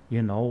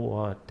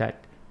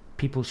 That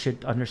people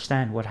should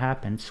understand what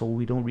happened so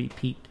we don't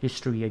repeat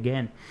history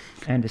again.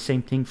 And the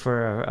same thing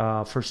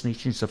for First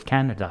Nations of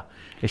Canada.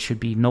 It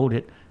should be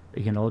noted,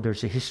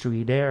 there's a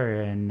history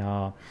there, and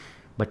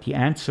but the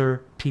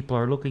answer people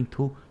are looking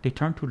to, they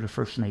turn to the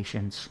First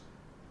Nations,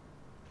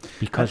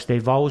 because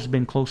they've always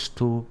been close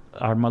to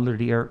our mother,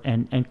 the earth,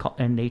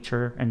 and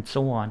nature, and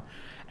so on.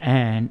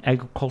 and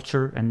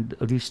agriculture and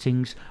these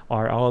things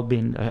are all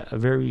been a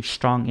very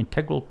strong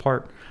integral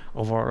part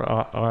of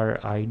our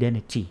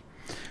identity.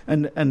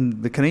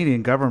 And the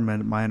Canadian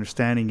government, my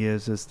understanding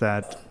is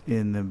that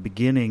in the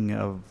beginning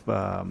of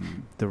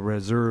the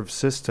reserve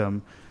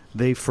system,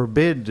 they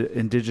forbid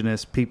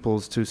Indigenous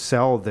peoples to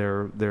sell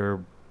their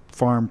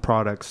farm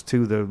products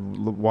to the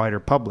wider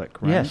public,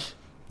 right? Yes,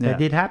 that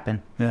did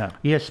happen. Yeah.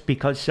 Yes,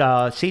 because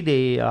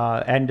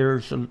and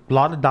there's a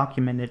lot of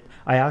documented.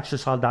 I actually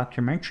saw a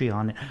documentary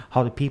on it,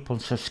 how the people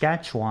in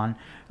Saskatchewan,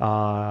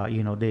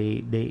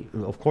 they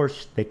of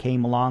course they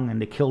came along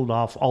and they killed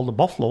off all the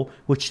buffalo,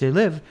 which they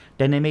live.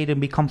 Then they made them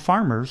become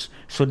farmers,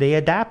 so they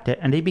adapted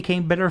and they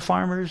became better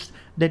farmers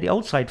than the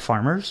outside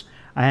farmers.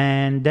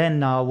 And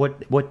then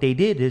what they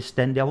did is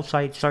then the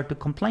outside started to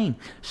complain.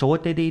 So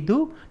what did they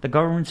do? The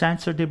government's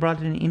answer, they brought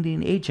in an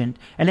Indian agent.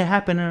 And it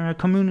happened in our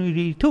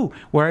community too,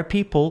 where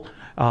people,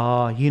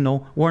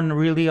 weren't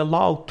really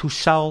allowed to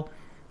sell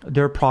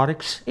their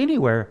products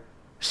anywhere.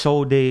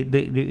 So they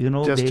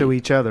to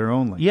each other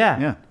only.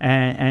 Yeah.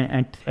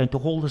 And to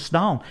hold us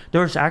down.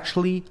 There's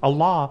actually a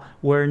law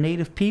where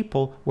Native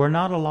people were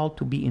not allowed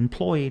to be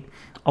employed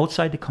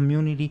outside the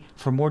community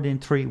for more than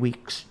 3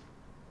 weeks.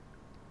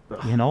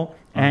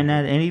 And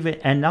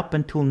up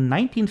until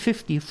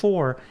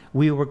 1954,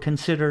 we were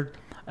considered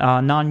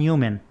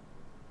non-human.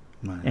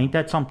 Wow. Ain't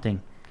that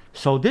something?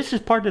 So this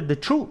is part of the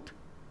truth.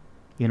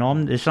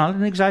 It's not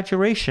an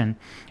exaggeration.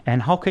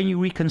 And how can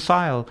you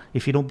reconcile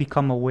if you don't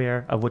become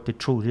aware of what the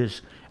truth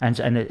is?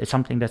 And it's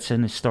something that's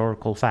an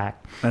historical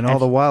fact. And all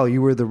the while,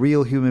 you were the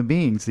real human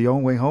beings, the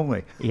only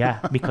homely. Yeah,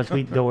 because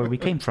we know where we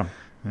came from.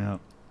 Yeah.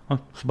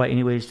 But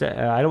anyways,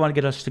 I don't want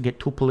to get us to get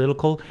too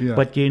political. Yeah.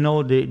 But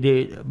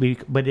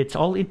but it's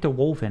all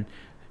interwoven.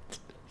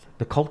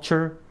 The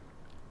culture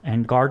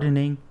and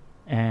gardening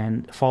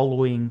and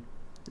following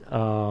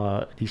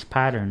these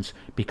patterns,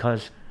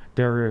 because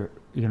there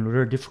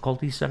are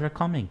difficulties that are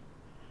coming.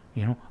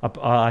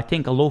 I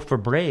think a loaf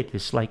of bread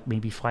is like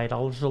maybe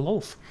 $5 a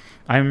loaf.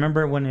 I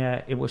remember when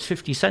it was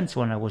 50 cents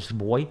when I was a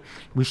boy.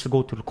 We used to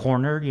go to the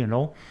corner,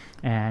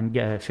 and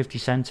get 50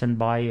 cents and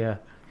buy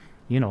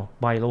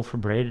a loaf of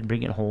bread and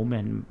bring it home,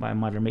 and my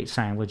mother made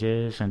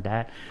sandwiches and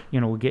that. We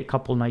get a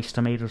couple nice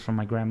tomatoes from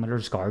my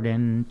grandmother's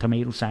garden,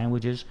 tomato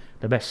sandwiches,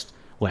 the best,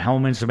 with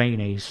Hellman's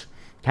mayonnaise.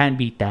 Can't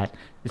beat that.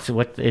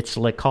 It's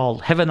like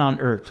called heaven on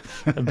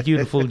earth. A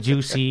beautiful,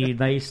 juicy,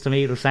 nice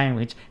tomato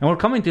sandwich. And we're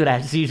coming to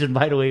that season,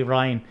 by the way,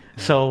 Ryan.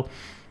 So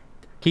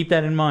keep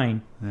that in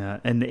mind. Yeah,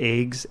 and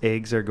eggs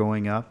are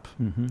going up.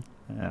 Mm-hmm.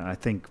 I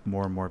think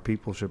more and more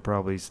people should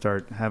probably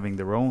start having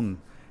their own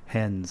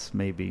hens,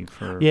 maybe.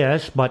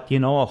 Yes, but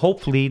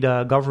hopefully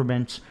the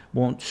governments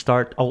won't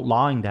start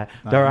outlawing that.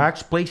 There are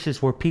actually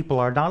places where people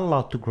are not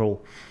allowed to grow.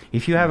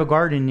 If you have a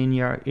garden in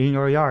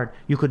your yard,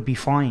 you could be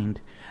fined.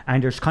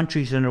 And there's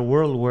countries in the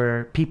world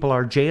where people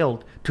are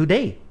jailed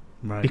today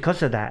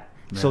because of that.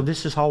 Yeah. So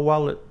this is how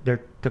well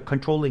they're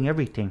controlling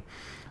everything.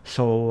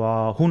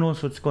 So who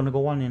knows what's going to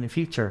go on in the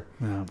future?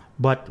 Yeah.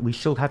 But we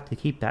still have to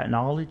keep that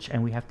knowledge,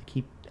 and we have to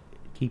keep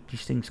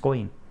these things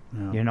going.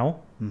 Yeah.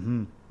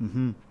 Mm-hmm.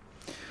 Mm-hmm.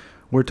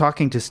 We're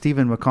talking to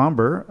Stephen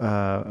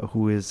McComber,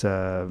 who is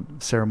a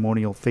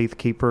ceremonial faith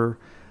keeper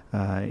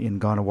in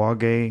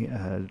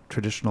Kahnawake,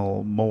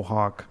 traditional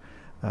Mohawk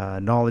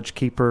knowledge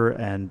keeper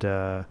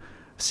and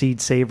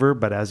seed saver.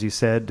 But as you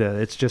said,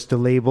 it's just a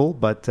label,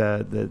 but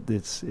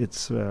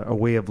it's a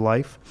way of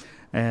life.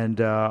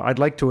 And I'd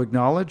like to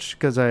acknowledge,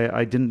 because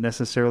I didn't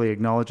necessarily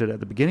acknowledge it at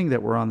the beginning,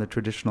 that we're on the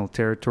traditional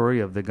territory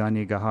of the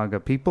Kanien'kehá:ka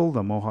people,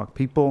 the Mohawk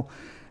people,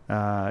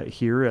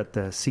 here at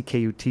the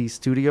CKUT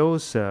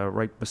studios,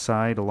 right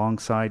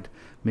alongside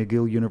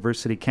McGill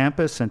University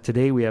campus. And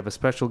today we have a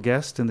special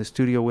guest in the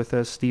studio with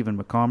us, Stephen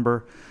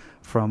McComber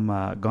from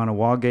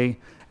Kahnawake.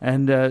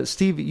 And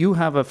Steve, you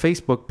have a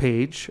Facebook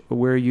page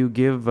where you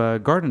give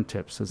garden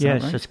tips. Is that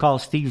right? Yes, it's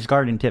called Steve's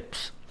Garden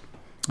Tips.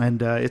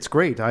 And it's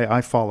great. I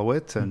follow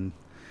it. And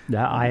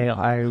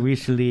I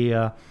recently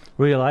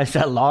realized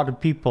that a lot of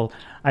people.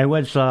 I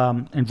was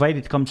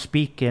invited to come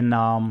speak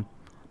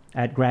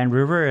at Grand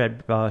River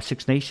at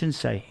Six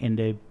Nations in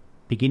the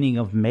beginning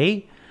of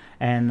May,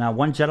 and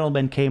one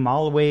gentleman came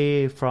all the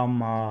way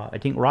from I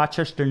think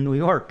Rochester, New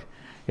York,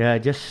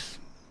 just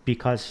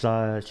because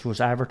she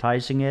was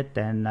advertising it,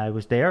 and I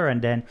was there.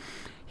 And then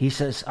he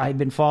says, "I've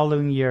been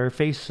following your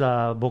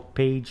Facebook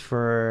page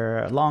for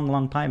a long,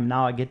 long time.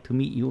 Now I get to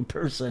meet you in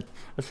person."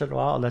 I said,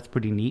 "Wow, that's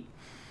pretty neat."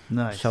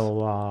 Nice.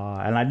 So,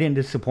 and I didn't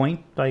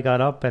disappoint. I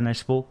got up and I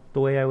spoke the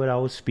way I would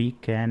always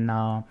speak, and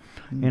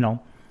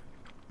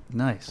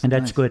Nice. And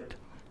that's good.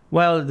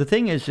 Well, the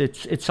thing is,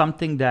 it's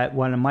something that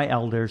one of my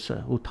elders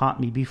who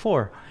taught me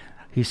before,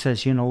 he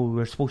says,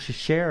 we're supposed to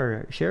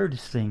share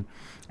this thing.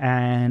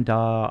 And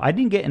I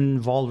didn't get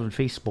involved in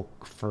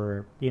Facebook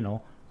for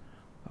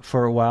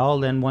a while.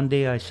 Then one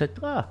day I said,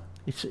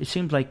 it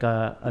seems like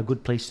a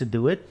good place to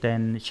do it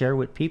and share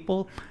with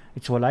people.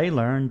 It's what I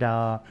learned.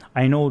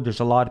 I know there's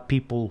a lot of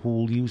people who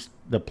will use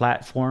the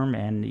platform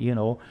and,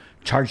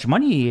 charge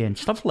money and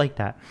stuff like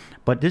that.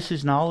 But this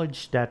is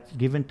knowledge that's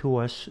given to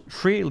us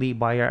freely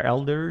by our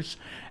elders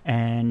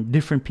and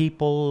different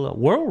people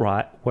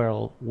worldwide.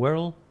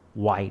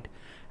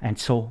 And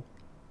so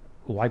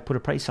why put a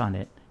price on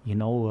it?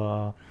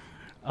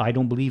 I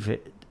don't believe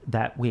it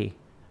that way.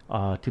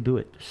 To do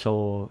it.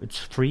 So it's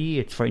free.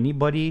 It's for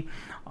anybody.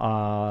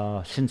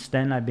 Since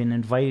then, I've been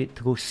invited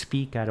to go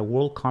speak at a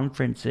world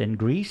conference in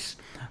Greece,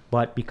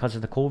 but because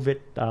of the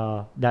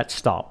COVID, that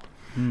stopped.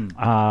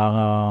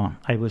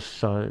 I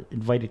was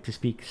invited to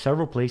speak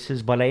several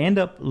places, but I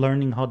ended up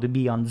learning how to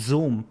be on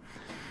Zoom.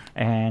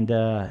 And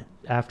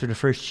after the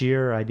first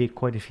year, I did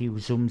quite a few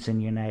Zooms in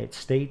the United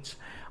States.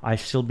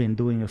 I've still been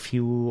doing a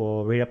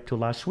few right up to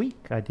last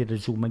week. I did a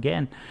Zoom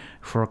again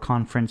for a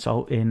conference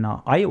out in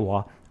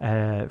Iowa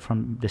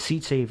from the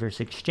Seedsavers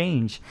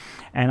Exchange.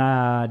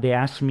 And they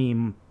asked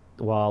me,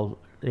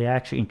 they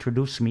actually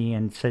introduced me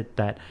and said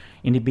that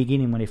in the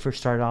beginning, when I first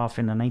started off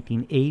in the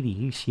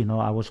 1980s,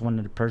 I was one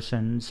of the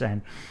persons.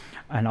 And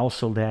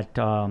also that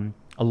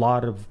a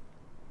lot of,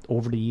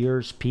 over the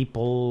years,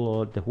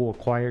 people who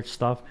acquired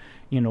stuff,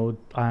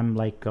 I'm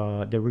like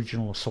the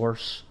original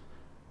source,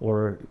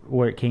 or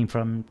where it came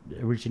from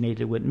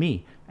originated with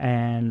me.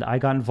 And I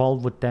got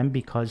involved with them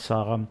because,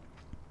 there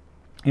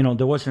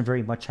wasn't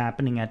very much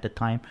happening at the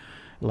time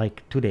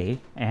like today.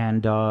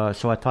 And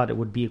so I thought it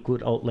would be a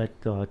good outlet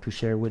to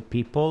share with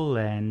people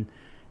and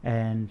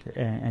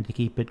to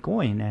keep it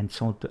going. And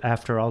so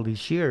after all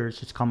these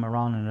years, it's come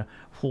around in a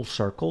full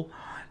circle.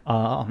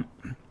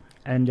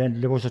 And then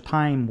there was a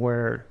time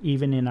where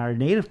even in our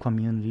native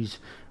communities,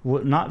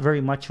 not very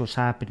much was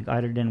happening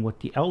other than with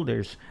the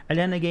elders. And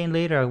then again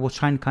later, I was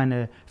trying to kind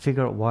of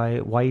figure out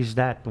why is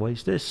that? Why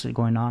is this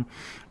going on?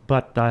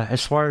 But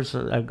as far as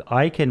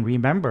I can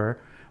remember,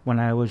 when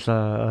I was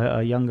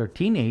a younger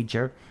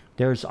teenager,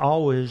 there's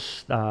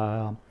always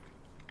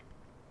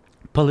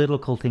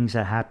political things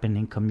that happen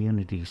in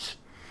communities.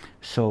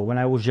 So when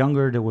I was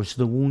younger, there was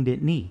the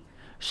Wounded Knee.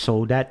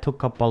 So that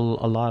took up a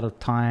lot of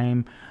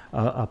time,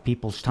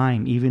 people's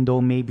time, even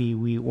though maybe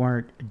we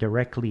weren't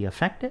directly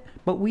affected,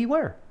 but we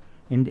were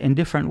in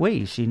different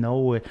ways,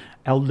 with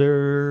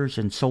elders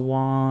and so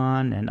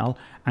on,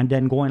 and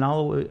then coming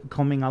all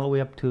the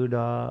way up to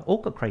the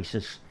Oka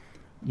crisis,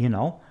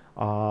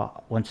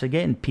 Once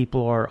again,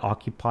 people are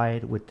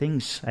occupied with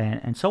things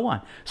and so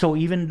on. So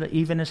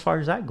even as far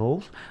as that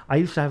goes, I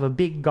used to have a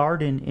big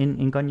garden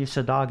in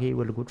Kahnawake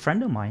with a good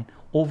friend of mine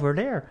over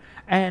there,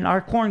 and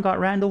our corn got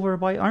ran over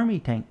by army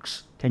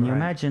tanks. Can you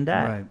imagine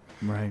that?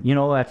 Right.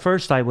 At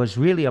first I was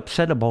really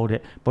upset about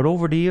it, but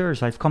over the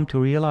years I've come to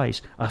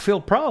realize I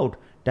feel proud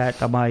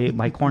that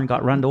my corn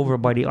got run over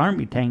by the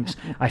army tanks.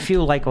 I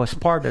feel like I was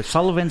part of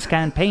Sullivan's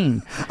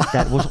campaign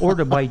that was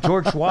ordered by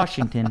George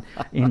Washington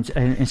in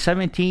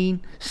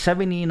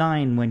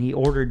 1779 when he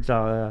ordered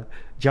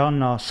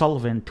John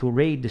Sullivan to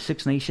raid the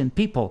Six Nation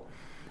people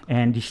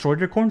and destroy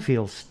their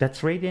cornfields.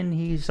 That's right in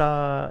his...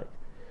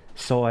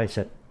 So I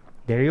said,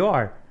 there you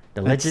are.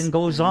 The legend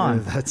goes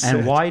on.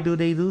 And why do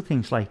they do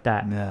things like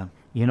that? Yeah.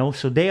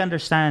 So they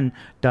understand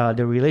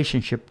the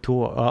relationship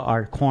to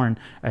our corn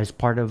as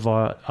part of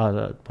one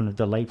of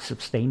the life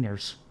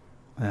sustainers.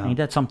 Yeah. Ain't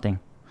that something?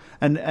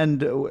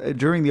 And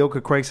during the Oka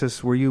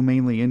crisis, were you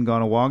mainly in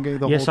Kahnawake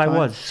the whole time? Yes, I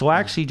was. So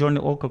actually, during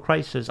the Oka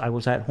crisis, I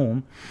was at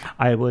home.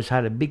 I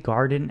had a big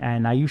garden,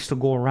 and I used to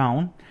go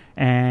around,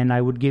 and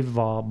I would give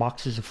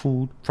boxes of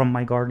food from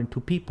my garden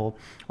to people,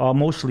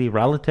 mostly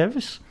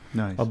relatives.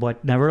 Nice.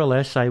 But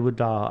nevertheless, I would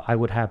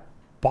have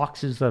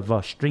boxes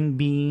of string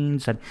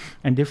beans and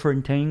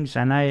different things,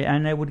 and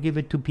I would give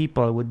it to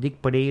people. I would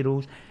dig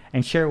potatoes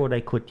and share what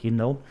I could.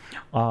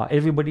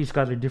 Everybody's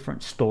got a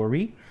different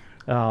story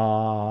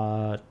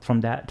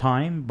from that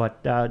time,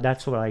 but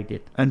that's what I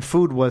did. And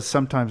food was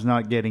sometimes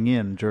not getting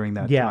in during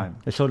that time.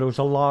 Yeah, so there was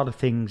a lot of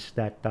things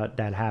that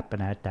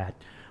happened at that.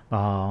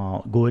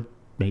 Good,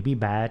 maybe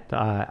bad.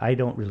 I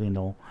don't really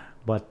know.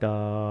 But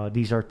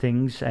these are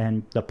things,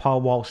 and the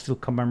powwow still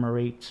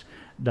commemorates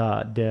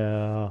the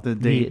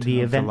date of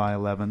event, July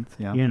 11th.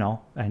 Yeah,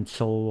 and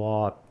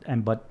so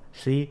but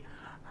see,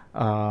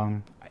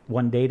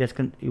 one day the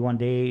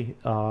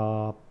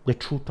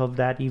truth of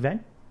that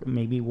event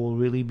maybe will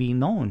really be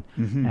known,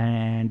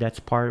 and that's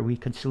part of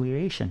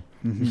reconciliation.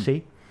 You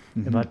see,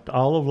 but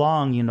all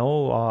along,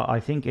 I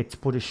think it's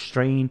put a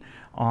strain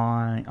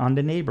on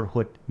the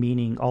neighborhood,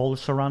 meaning all the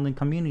surrounding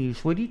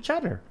communities with each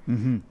other.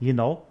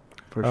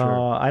 For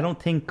sure. I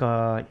don't think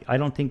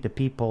the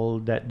people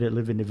that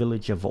live in the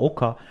village of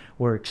Oka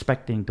were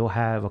expecting to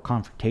have a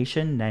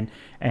confrontation,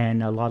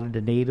 and a lot of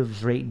the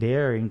natives right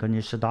there in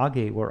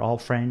Kahnawake were all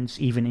friends,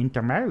 even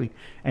intermarried,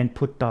 and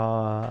put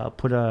a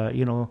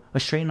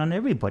strain on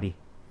everybody.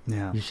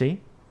 Yeah, you see,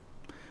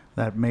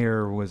 that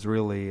mayor was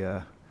really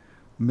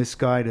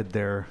misguided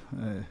there.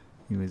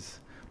 He was,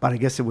 but I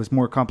guess it was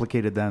more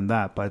complicated than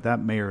that. But that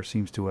mayor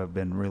seems to have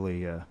been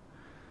really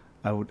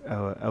out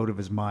of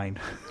his mind.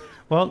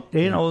 Well,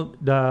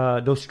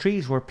 those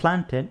trees were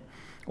planted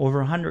over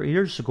 100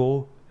 years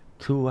ago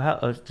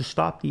to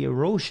stop the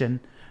erosion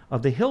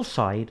of the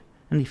hillside.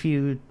 And if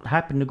you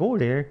happen to go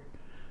there,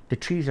 the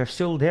trees are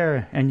still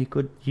there, and you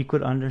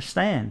could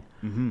understand.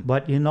 Mm-hmm.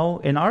 But in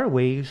our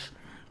ways,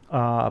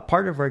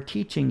 part of our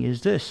teaching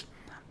is this: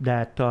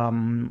 that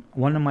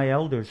one of my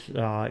elders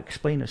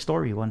explained a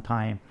story one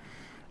time.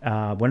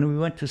 When we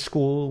went to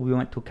school, we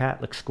went to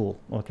Catholic school,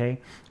 okay?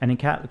 And in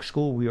Catholic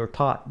school, we were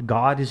taught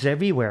God is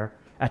everywhere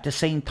at the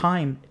same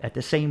time, at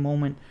the same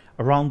moment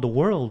around the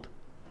world.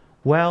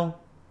 Well,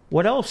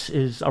 what else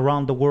is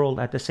around the world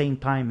at the same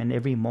time and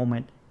every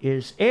moment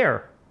is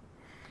air.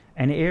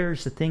 And air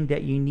is the thing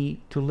that you need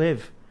to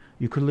live.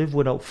 You could live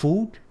without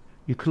food,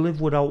 you could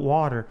live without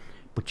water,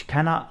 but you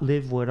cannot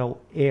live without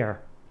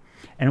air.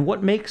 And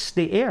what makes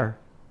the air?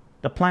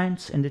 The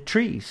plants and the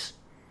trees.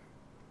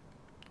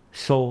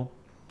 So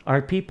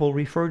our people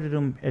refer to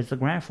them as the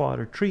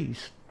grandfather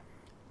trees.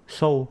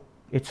 So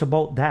it's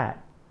about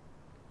that.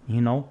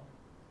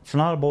 It's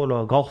not about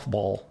a golf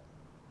ball.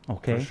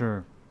 Okay? For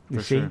sure.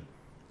 You see? Sure.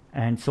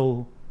 And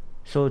so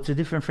it's a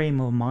different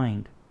frame of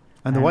mind.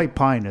 And the white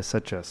pine is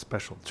such a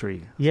special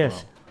tree.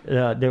 Yes.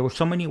 Well. There were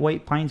so many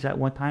white pines at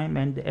one time,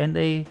 and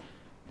they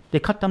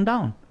cut them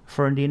down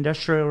for the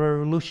Industrial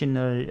Revolution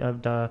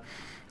of the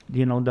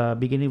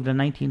beginning of the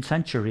 19th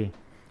century.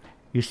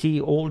 You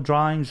see old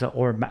drawings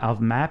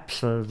of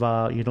maps of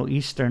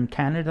eastern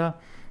Canada.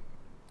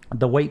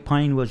 The white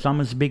pine was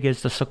almost as big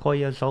as the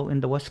sequoias out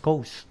in the west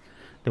coast.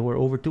 They were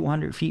over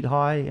 200 feet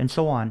high and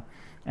so on.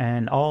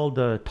 And all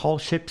the tall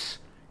ships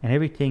and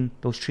everything,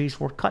 those trees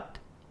were cut.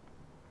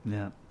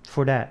 Yeah.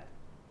 For that.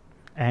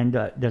 And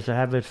does it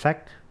have an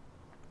effect?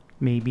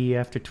 Maybe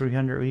after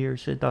 300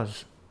 years it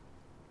does.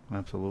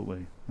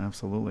 Absolutely.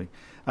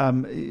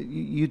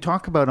 You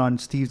talk about on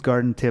Steve's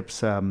Garden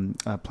Tips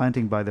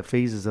planting by the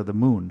phases of the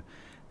moon.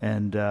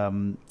 And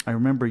I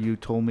remember you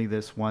told me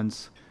this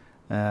once,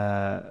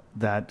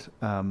 that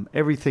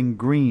everything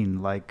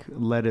green, like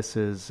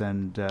lettuces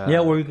and...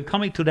 we're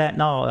coming to that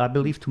now. I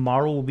believe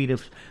tomorrow will be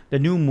the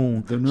new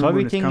moon. The new so moon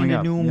everything is in the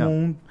up. new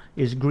moon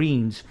is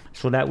greens.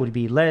 So that would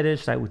be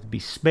lettuce, that would be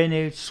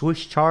spinach,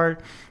 Swiss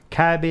chard,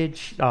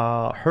 cabbage,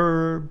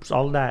 herbs,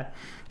 all that.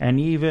 And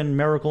even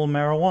miracle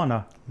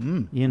marijuana.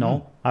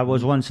 I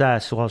was once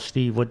asked, well,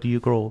 Steve, what do you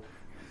grow?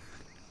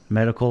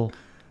 Medical,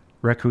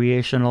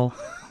 recreational.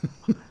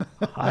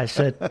 I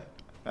said,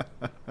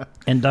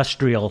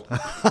 industrial.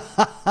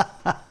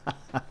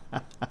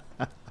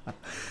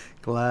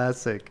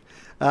 Classic.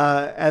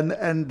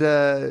 And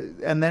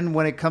then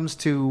when it comes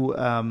to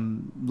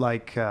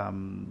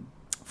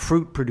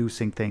fruit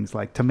producing things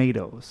like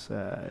tomatoes,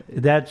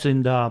 that's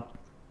in the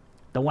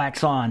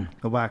wax on.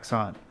 The wax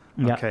on.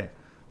 Yeah. Okay.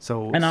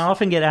 So, and I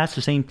often get asked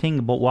the same thing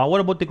about, well, what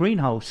about the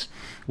greenhouse?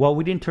 Well,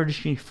 we didn't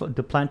traditionally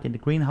plant in the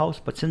greenhouse,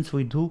 but since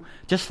we do,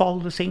 just follow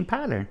the same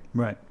pattern.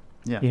 Right.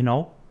 Yeah.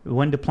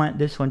 When to plant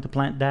this, when to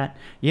plant that.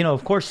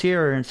 Of course,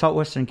 here in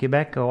southwestern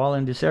Quebec, all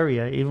in this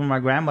area, even my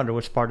grandmother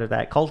was part of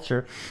that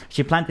culture.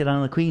 She planted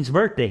on the Queen's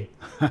birthday.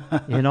 So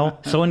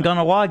in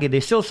Kahnawake,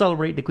 they still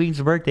celebrate the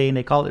Queen's birthday, and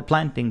they call it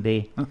Planting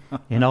Day.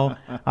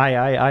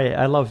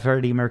 I love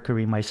Freddie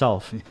Mercury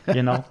myself.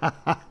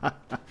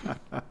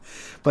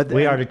 But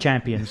we are the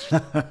champions.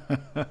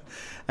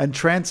 And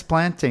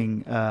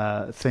transplanting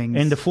things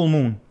in the full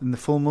moon. In the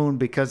full moon,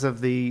 because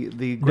of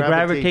the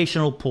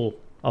gravitational pull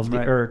of the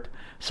Earth.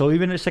 So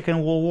even in the Second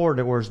World War,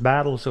 there was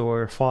battles that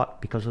were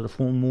fought because of the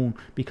full moon,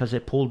 because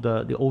it pulled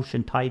the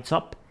ocean tides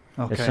up.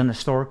 Okay. It's an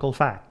historical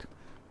fact.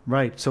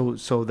 Right. So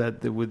that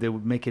they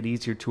would make it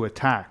easier to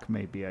attack,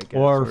 maybe, I guess.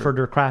 Or for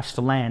their crafts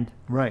to land.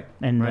 Right.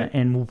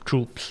 And move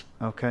troops.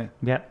 Okay.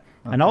 Yeah. Okay.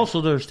 And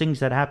also there's things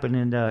that happened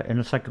in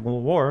the Second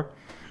World War.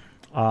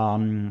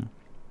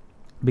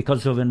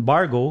 Because of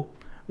embargo,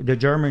 the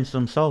Germans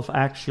themselves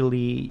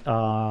actually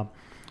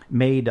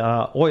made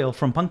oil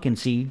from pumpkin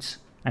seeds.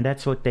 And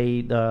that's what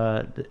they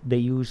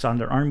use on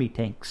their army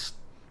tanks.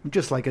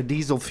 Just like a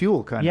diesel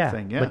fuel kind of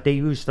thing, yeah. But they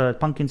use the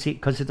pumpkin seed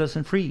because it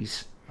doesn't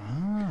freeze.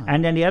 Ah.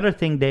 And then the other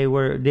thing, they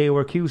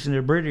were accusing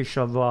the British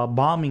of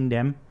bombing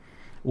them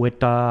with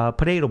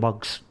potato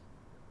bugs.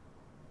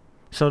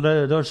 So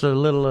there's a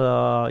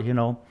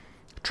little,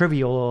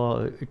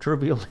 trivial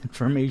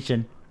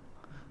information.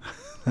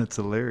 That's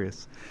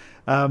hilarious.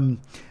 And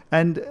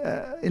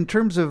in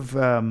terms of...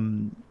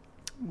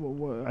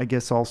 I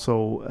guess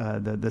also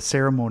the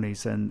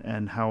ceremonies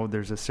and how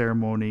there's a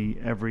ceremony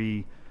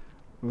every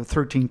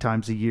 13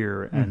 times a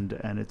year, and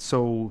it's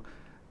so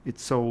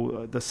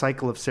the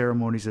cycle of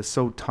ceremonies is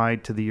so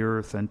tied to the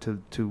earth and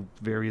to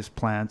various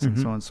plants and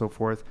so on and so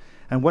forth.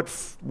 And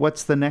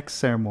what's the next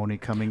ceremony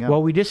coming up?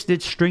 Well, we just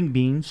did string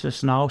beans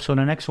just now, so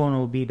the next one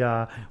will be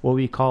what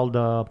we call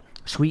the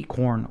sweet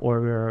corn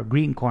or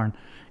green corn.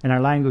 In our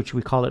language,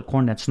 we call it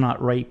corn that's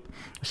not ripe.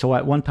 So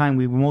at one time,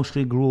 we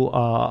mostly grew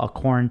a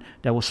corn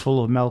that was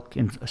full of milk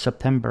in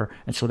September,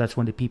 and so that's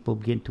when the people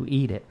begin to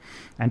eat it.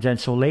 And then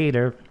so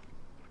later,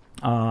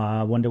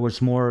 when there was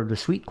more of the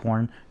sweet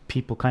corn,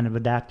 people kind of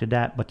adapted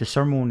that. But the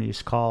ceremony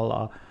is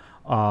called,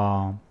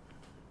 I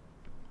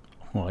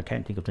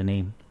can't think of the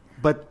name.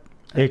 But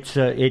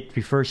it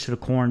refers to the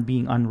corn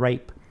being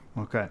unripe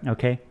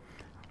Okay.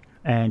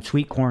 And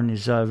sweet corn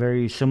is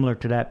very similar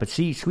to that. But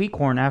see, sweet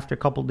corn, after a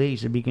couple of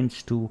days, it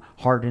begins to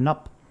harden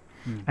up.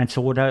 And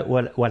so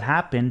what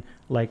happened,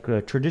 like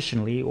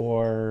traditionally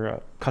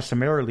or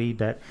customarily,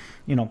 that,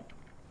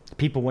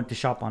 people went to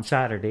shop on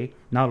Saturday.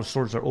 Now the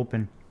stores are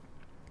open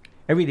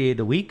every day of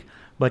the week.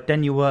 But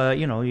then you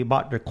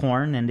bought the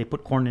corn, and they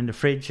put corn in the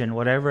fridge and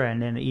whatever,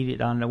 and then eat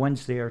it on the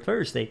Wednesday or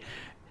Thursday,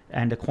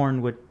 and the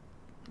corn would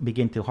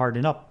begin to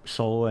harden up,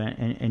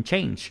 and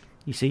change.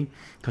 You see,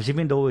 because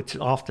even though it's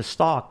off the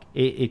stalk,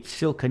 it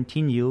still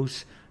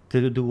continues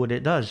to do what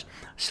it does.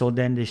 So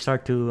then they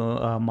start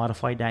to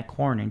modify that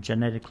corn and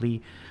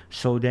genetically.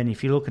 So then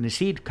if you look in the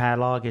seed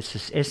catalog, it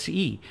says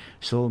SE.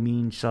 So it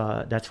means,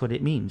 that's what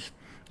it means.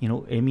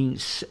 It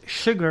means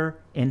sugar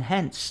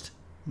enhanced.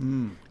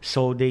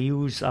 So they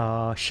use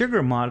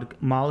sugar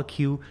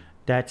molecule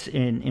that's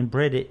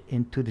inbred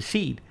into the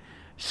seed,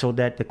 so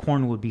that the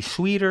corn will be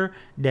sweeter.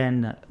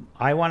 Then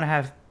I want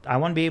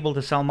to be able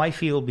to sell my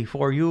field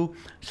before you,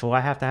 so I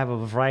have to have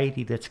a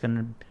variety that's going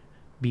to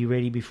be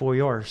ready before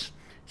yours.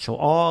 So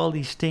all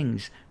these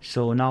things,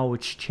 so now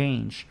it's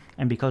changed.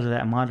 And because of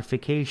that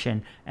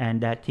modification, and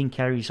that thing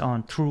carries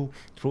on through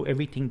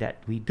everything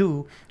that we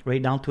do,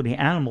 right down to the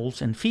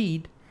animals and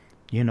feed,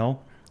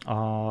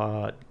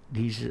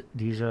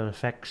 these are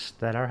effects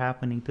that are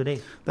happening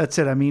today. That's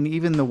it. I mean,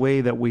 even the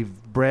way that we've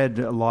bred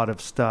a lot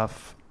of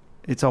stuff,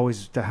 it's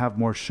always to have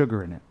more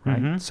sugar in it,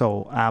 right?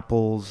 So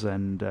apples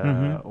and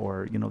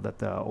or that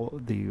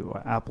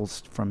the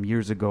apples from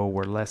years ago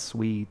were less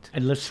sweet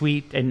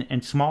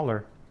and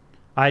smaller.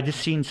 I just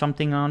seen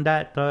something on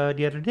that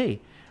the other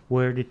day,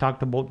 where they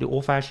talked about the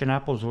old-fashioned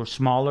apples were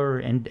smaller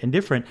and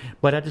different,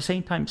 but at the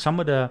same time, some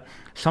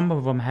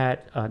of them had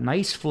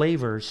nice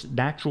flavors,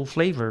 natural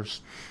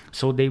flavors.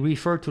 So they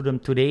refer to them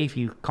today, if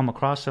you come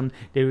across them,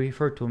 they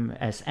refer to them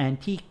as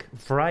antique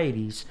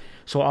varieties.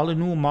 So all the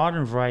new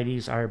modern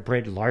varieties are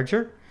bred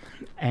larger,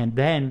 and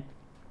then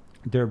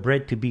they're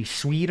bred to be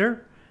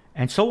sweeter,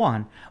 and so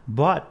on.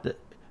 But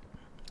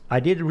I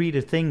did read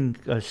a thing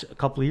a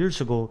couple of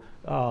years ago.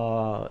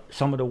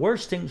 Some of the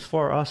worst things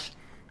for us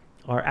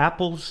are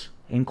apples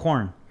and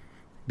corn,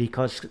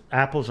 because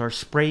apples are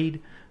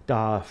sprayed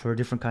for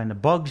different kind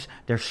of bugs.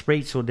 They're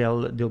sprayed so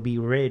they'll be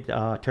red,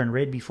 turn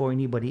red before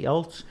anybody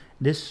else.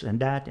 This and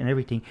that and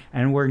everything,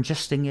 and we're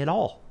ingesting it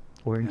all.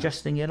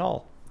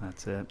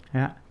 That's it.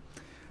 Yeah.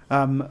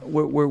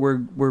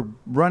 We're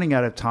running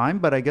out of time,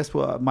 but I guess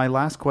my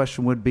last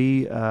question would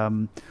be,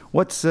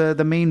 what's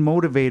the main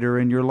motivator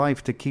in your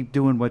life to keep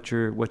doing what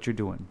you're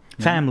doing?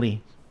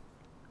 Family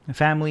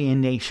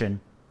and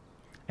nation.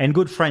 And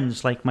good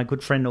friends, like my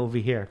good friend over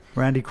here.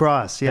 Randy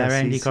Cross, yes.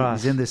 Randy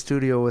Cross. He's in the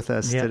studio with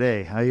us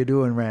today. How you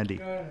doing, Randy?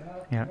 Good.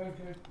 Yeah.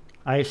 Good.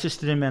 I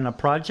assisted him in a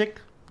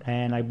project,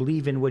 and I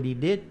believe in what he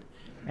did.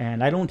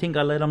 And I don't think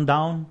I let him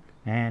down.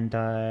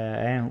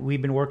 And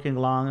we've been working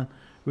along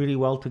really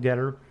well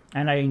together.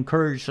 And I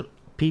encourage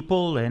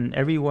people and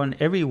everyone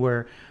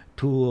everywhere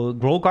to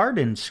grow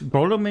gardens.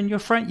 Grow them in your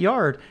front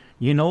yard.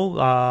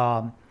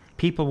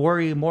 People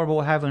worry more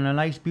about having a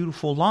nice,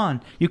 beautiful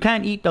lawn. You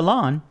can't eat the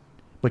lawn,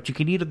 but you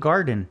can eat a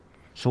garden.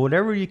 So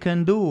whatever you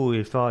can do,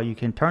 if you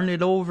can turn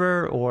it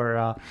over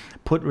or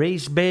put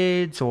raised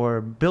beds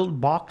or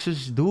build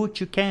boxes, do what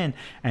you can.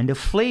 And the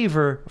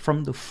flavor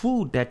from the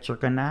food that you're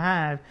going to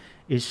have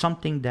is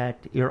something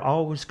that you're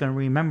always going to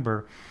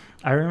remember.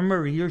 I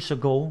remember years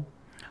ago,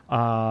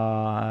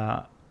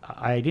 I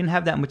didn't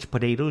have that much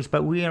potatoes,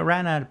 but we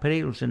ran out of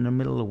potatoes in the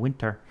middle of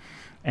winter.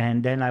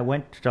 And then I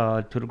went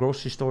to the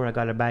grocery store. I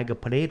got a bag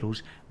of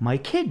potatoes. My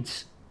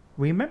kids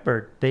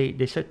remembered.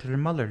 They said to their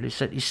mother, they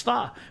said,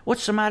 "Ista,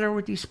 what's the matter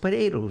with these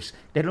potatoes?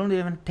 They don't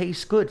even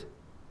taste good."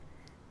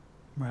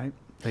 Right.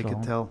 They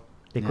could tell.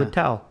 They could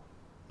tell.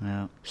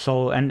 Yeah.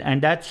 So,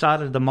 and that's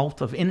out of the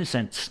mouth of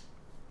innocence.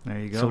 There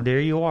you go. So there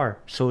you are.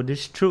 So it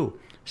is true.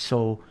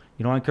 So,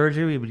 I encourage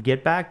you to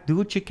get back, do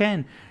what you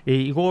can.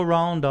 You go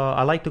around,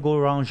 I like to go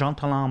around Jean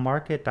Talon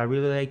Market. I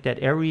really like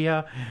that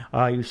area.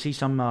 You see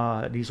some,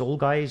 these old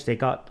guys, they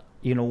got,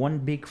 one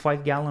big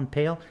 5-gallon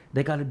pail.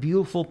 They got a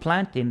beautiful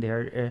plant in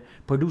there,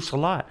 produce a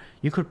lot.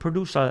 You could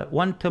produce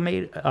one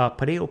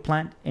potato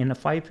plant in a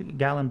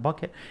 5-gallon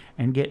bucket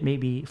and get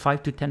maybe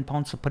 5 to 10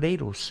 pounds of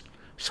potatoes.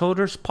 So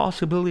there's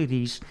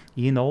possibilities,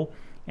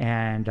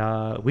 and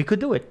we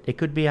could do it. It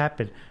could be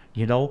happen.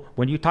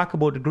 When you talk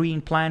about the green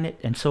planet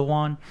and so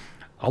on,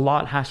 a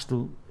lot has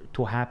to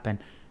happen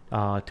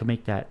to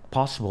make that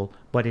possible.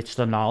 But it's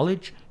the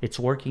knowledge, it's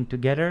working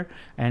together,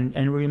 and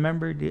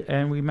remember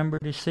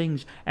these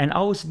things, and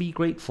always be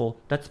grateful.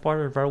 That's part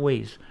of our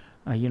ways.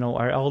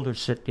 Our elders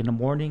said in the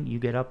morning, you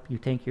get up, you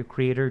thank your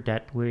Creator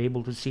that we're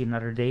able to see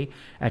another day.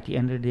 At the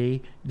end of the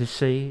day, to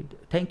say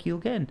thank you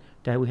again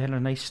that we had a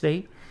nice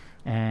day.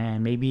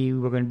 And maybe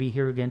we're going to be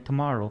here again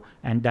tomorrow.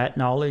 And that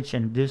knowledge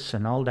and this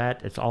and all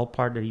that, it's all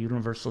part of the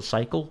universal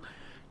cycle,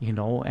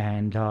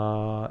 and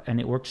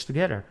it works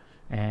together.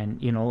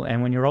 And,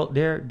 and when you're out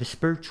there, the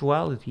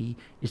spirituality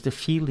is the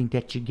feeling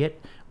that you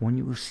get when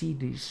you see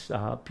these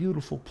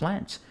beautiful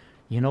plants.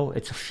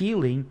 It's a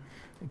feeling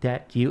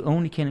that you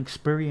only can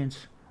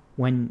experience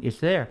when it's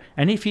there.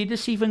 And if you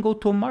just even go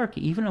to a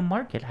market, even a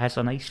market has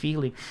a nice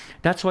feeling.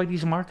 That's why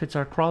these markets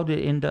are crowded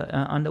in the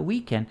on the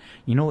weekend.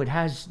 It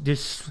has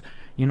this,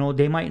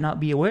 they might not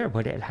be aware,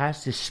 but it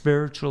has this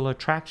spiritual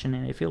attraction,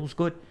 and it feels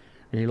good.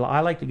 I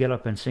like to get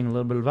up and sing a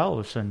little bit of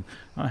Elvis and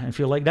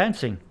feel like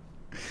dancing.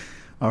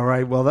 All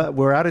right. Well,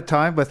 we're out of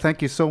time, but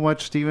thank you so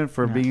much, Stephen,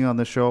 for being on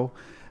the show.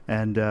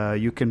 And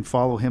you can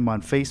follow him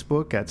on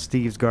Facebook at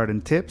Steve's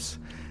Garden Tips.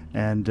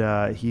 And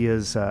he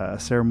is a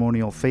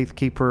ceremonial faith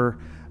keeper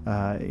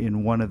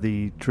in one of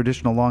the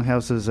traditional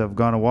longhouses of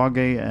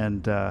Kahnawake,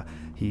 and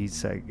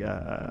he's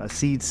a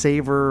seed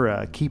saver,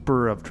 a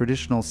keeper of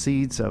traditional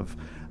seeds of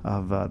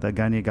the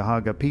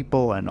Kahnawake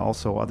people and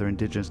also other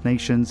indigenous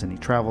nations. And he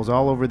travels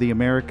all over the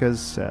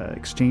Americas,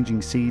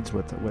 exchanging seeds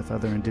with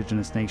other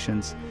indigenous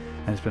nations.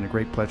 And it's been a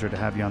great pleasure to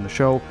have you on the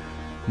show.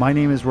 My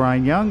name is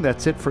Ryan Young.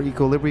 That's it for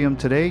Equilibrium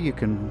today. You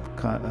can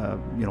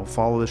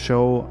follow the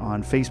show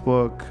on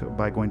Facebook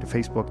by going to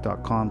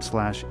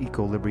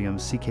facebook.com/Equilibrium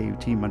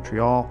CKUT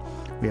Montreal.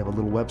 We have a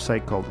little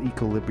website called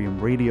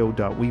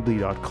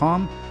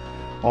equilibriumradio.weebly.com.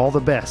 All the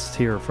best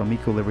here from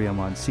Equilibrium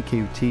on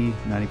CKUT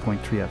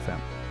 90.3 FM.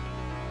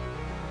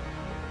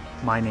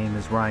 My name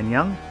is Ryan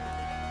Young.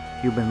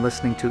 You've been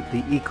listening to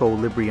the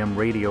Equilibrium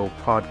Radio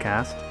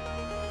podcast.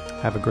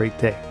 Have a great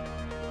day.